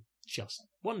been just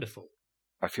wonderful.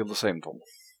 I feel the same, Tom.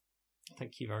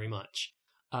 Thank you very much.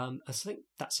 I think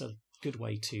that's a good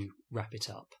way to wrap it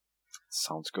up.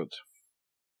 Sounds good.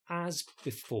 As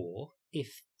before,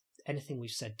 if anything we've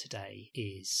said today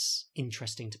is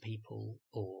interesting to people,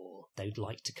 or they'd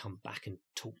like to come back and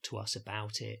talk to us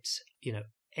about it,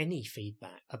 any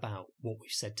feedback about what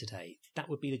we've said today, that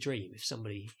would be the dream. If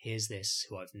somebody hears this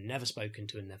who I've never spoken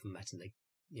to and never met, and they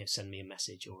send me a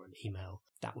message or an email,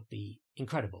 that would be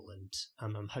incredible.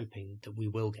 And I'm hoping that we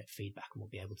will get feedback and we'll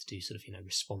be able to do sort of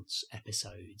response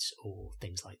episodes or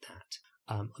things like that.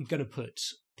 I'm going to put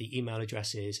the email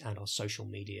addresses and our social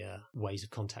media ways of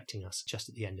contacting us just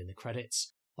at the end in the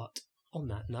credits. But on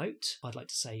that note, I'd like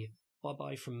to say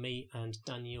bye-bye from me and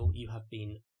Daniel. You have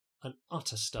been an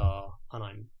utter star, and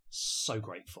I'm so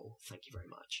grateful. Thank you very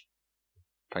much.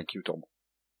 Thank you, Tom.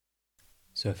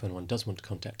 So if anyone does want to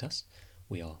contact us,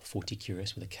 we are 40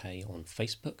 Curious with a K on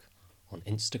Facebook, on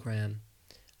Instagram,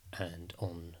 and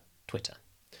on Twitter.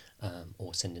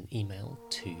 Or send an email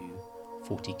to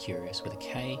 40curious with a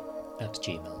K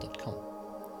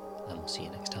 @gmail.com. And we'll see you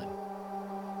next time.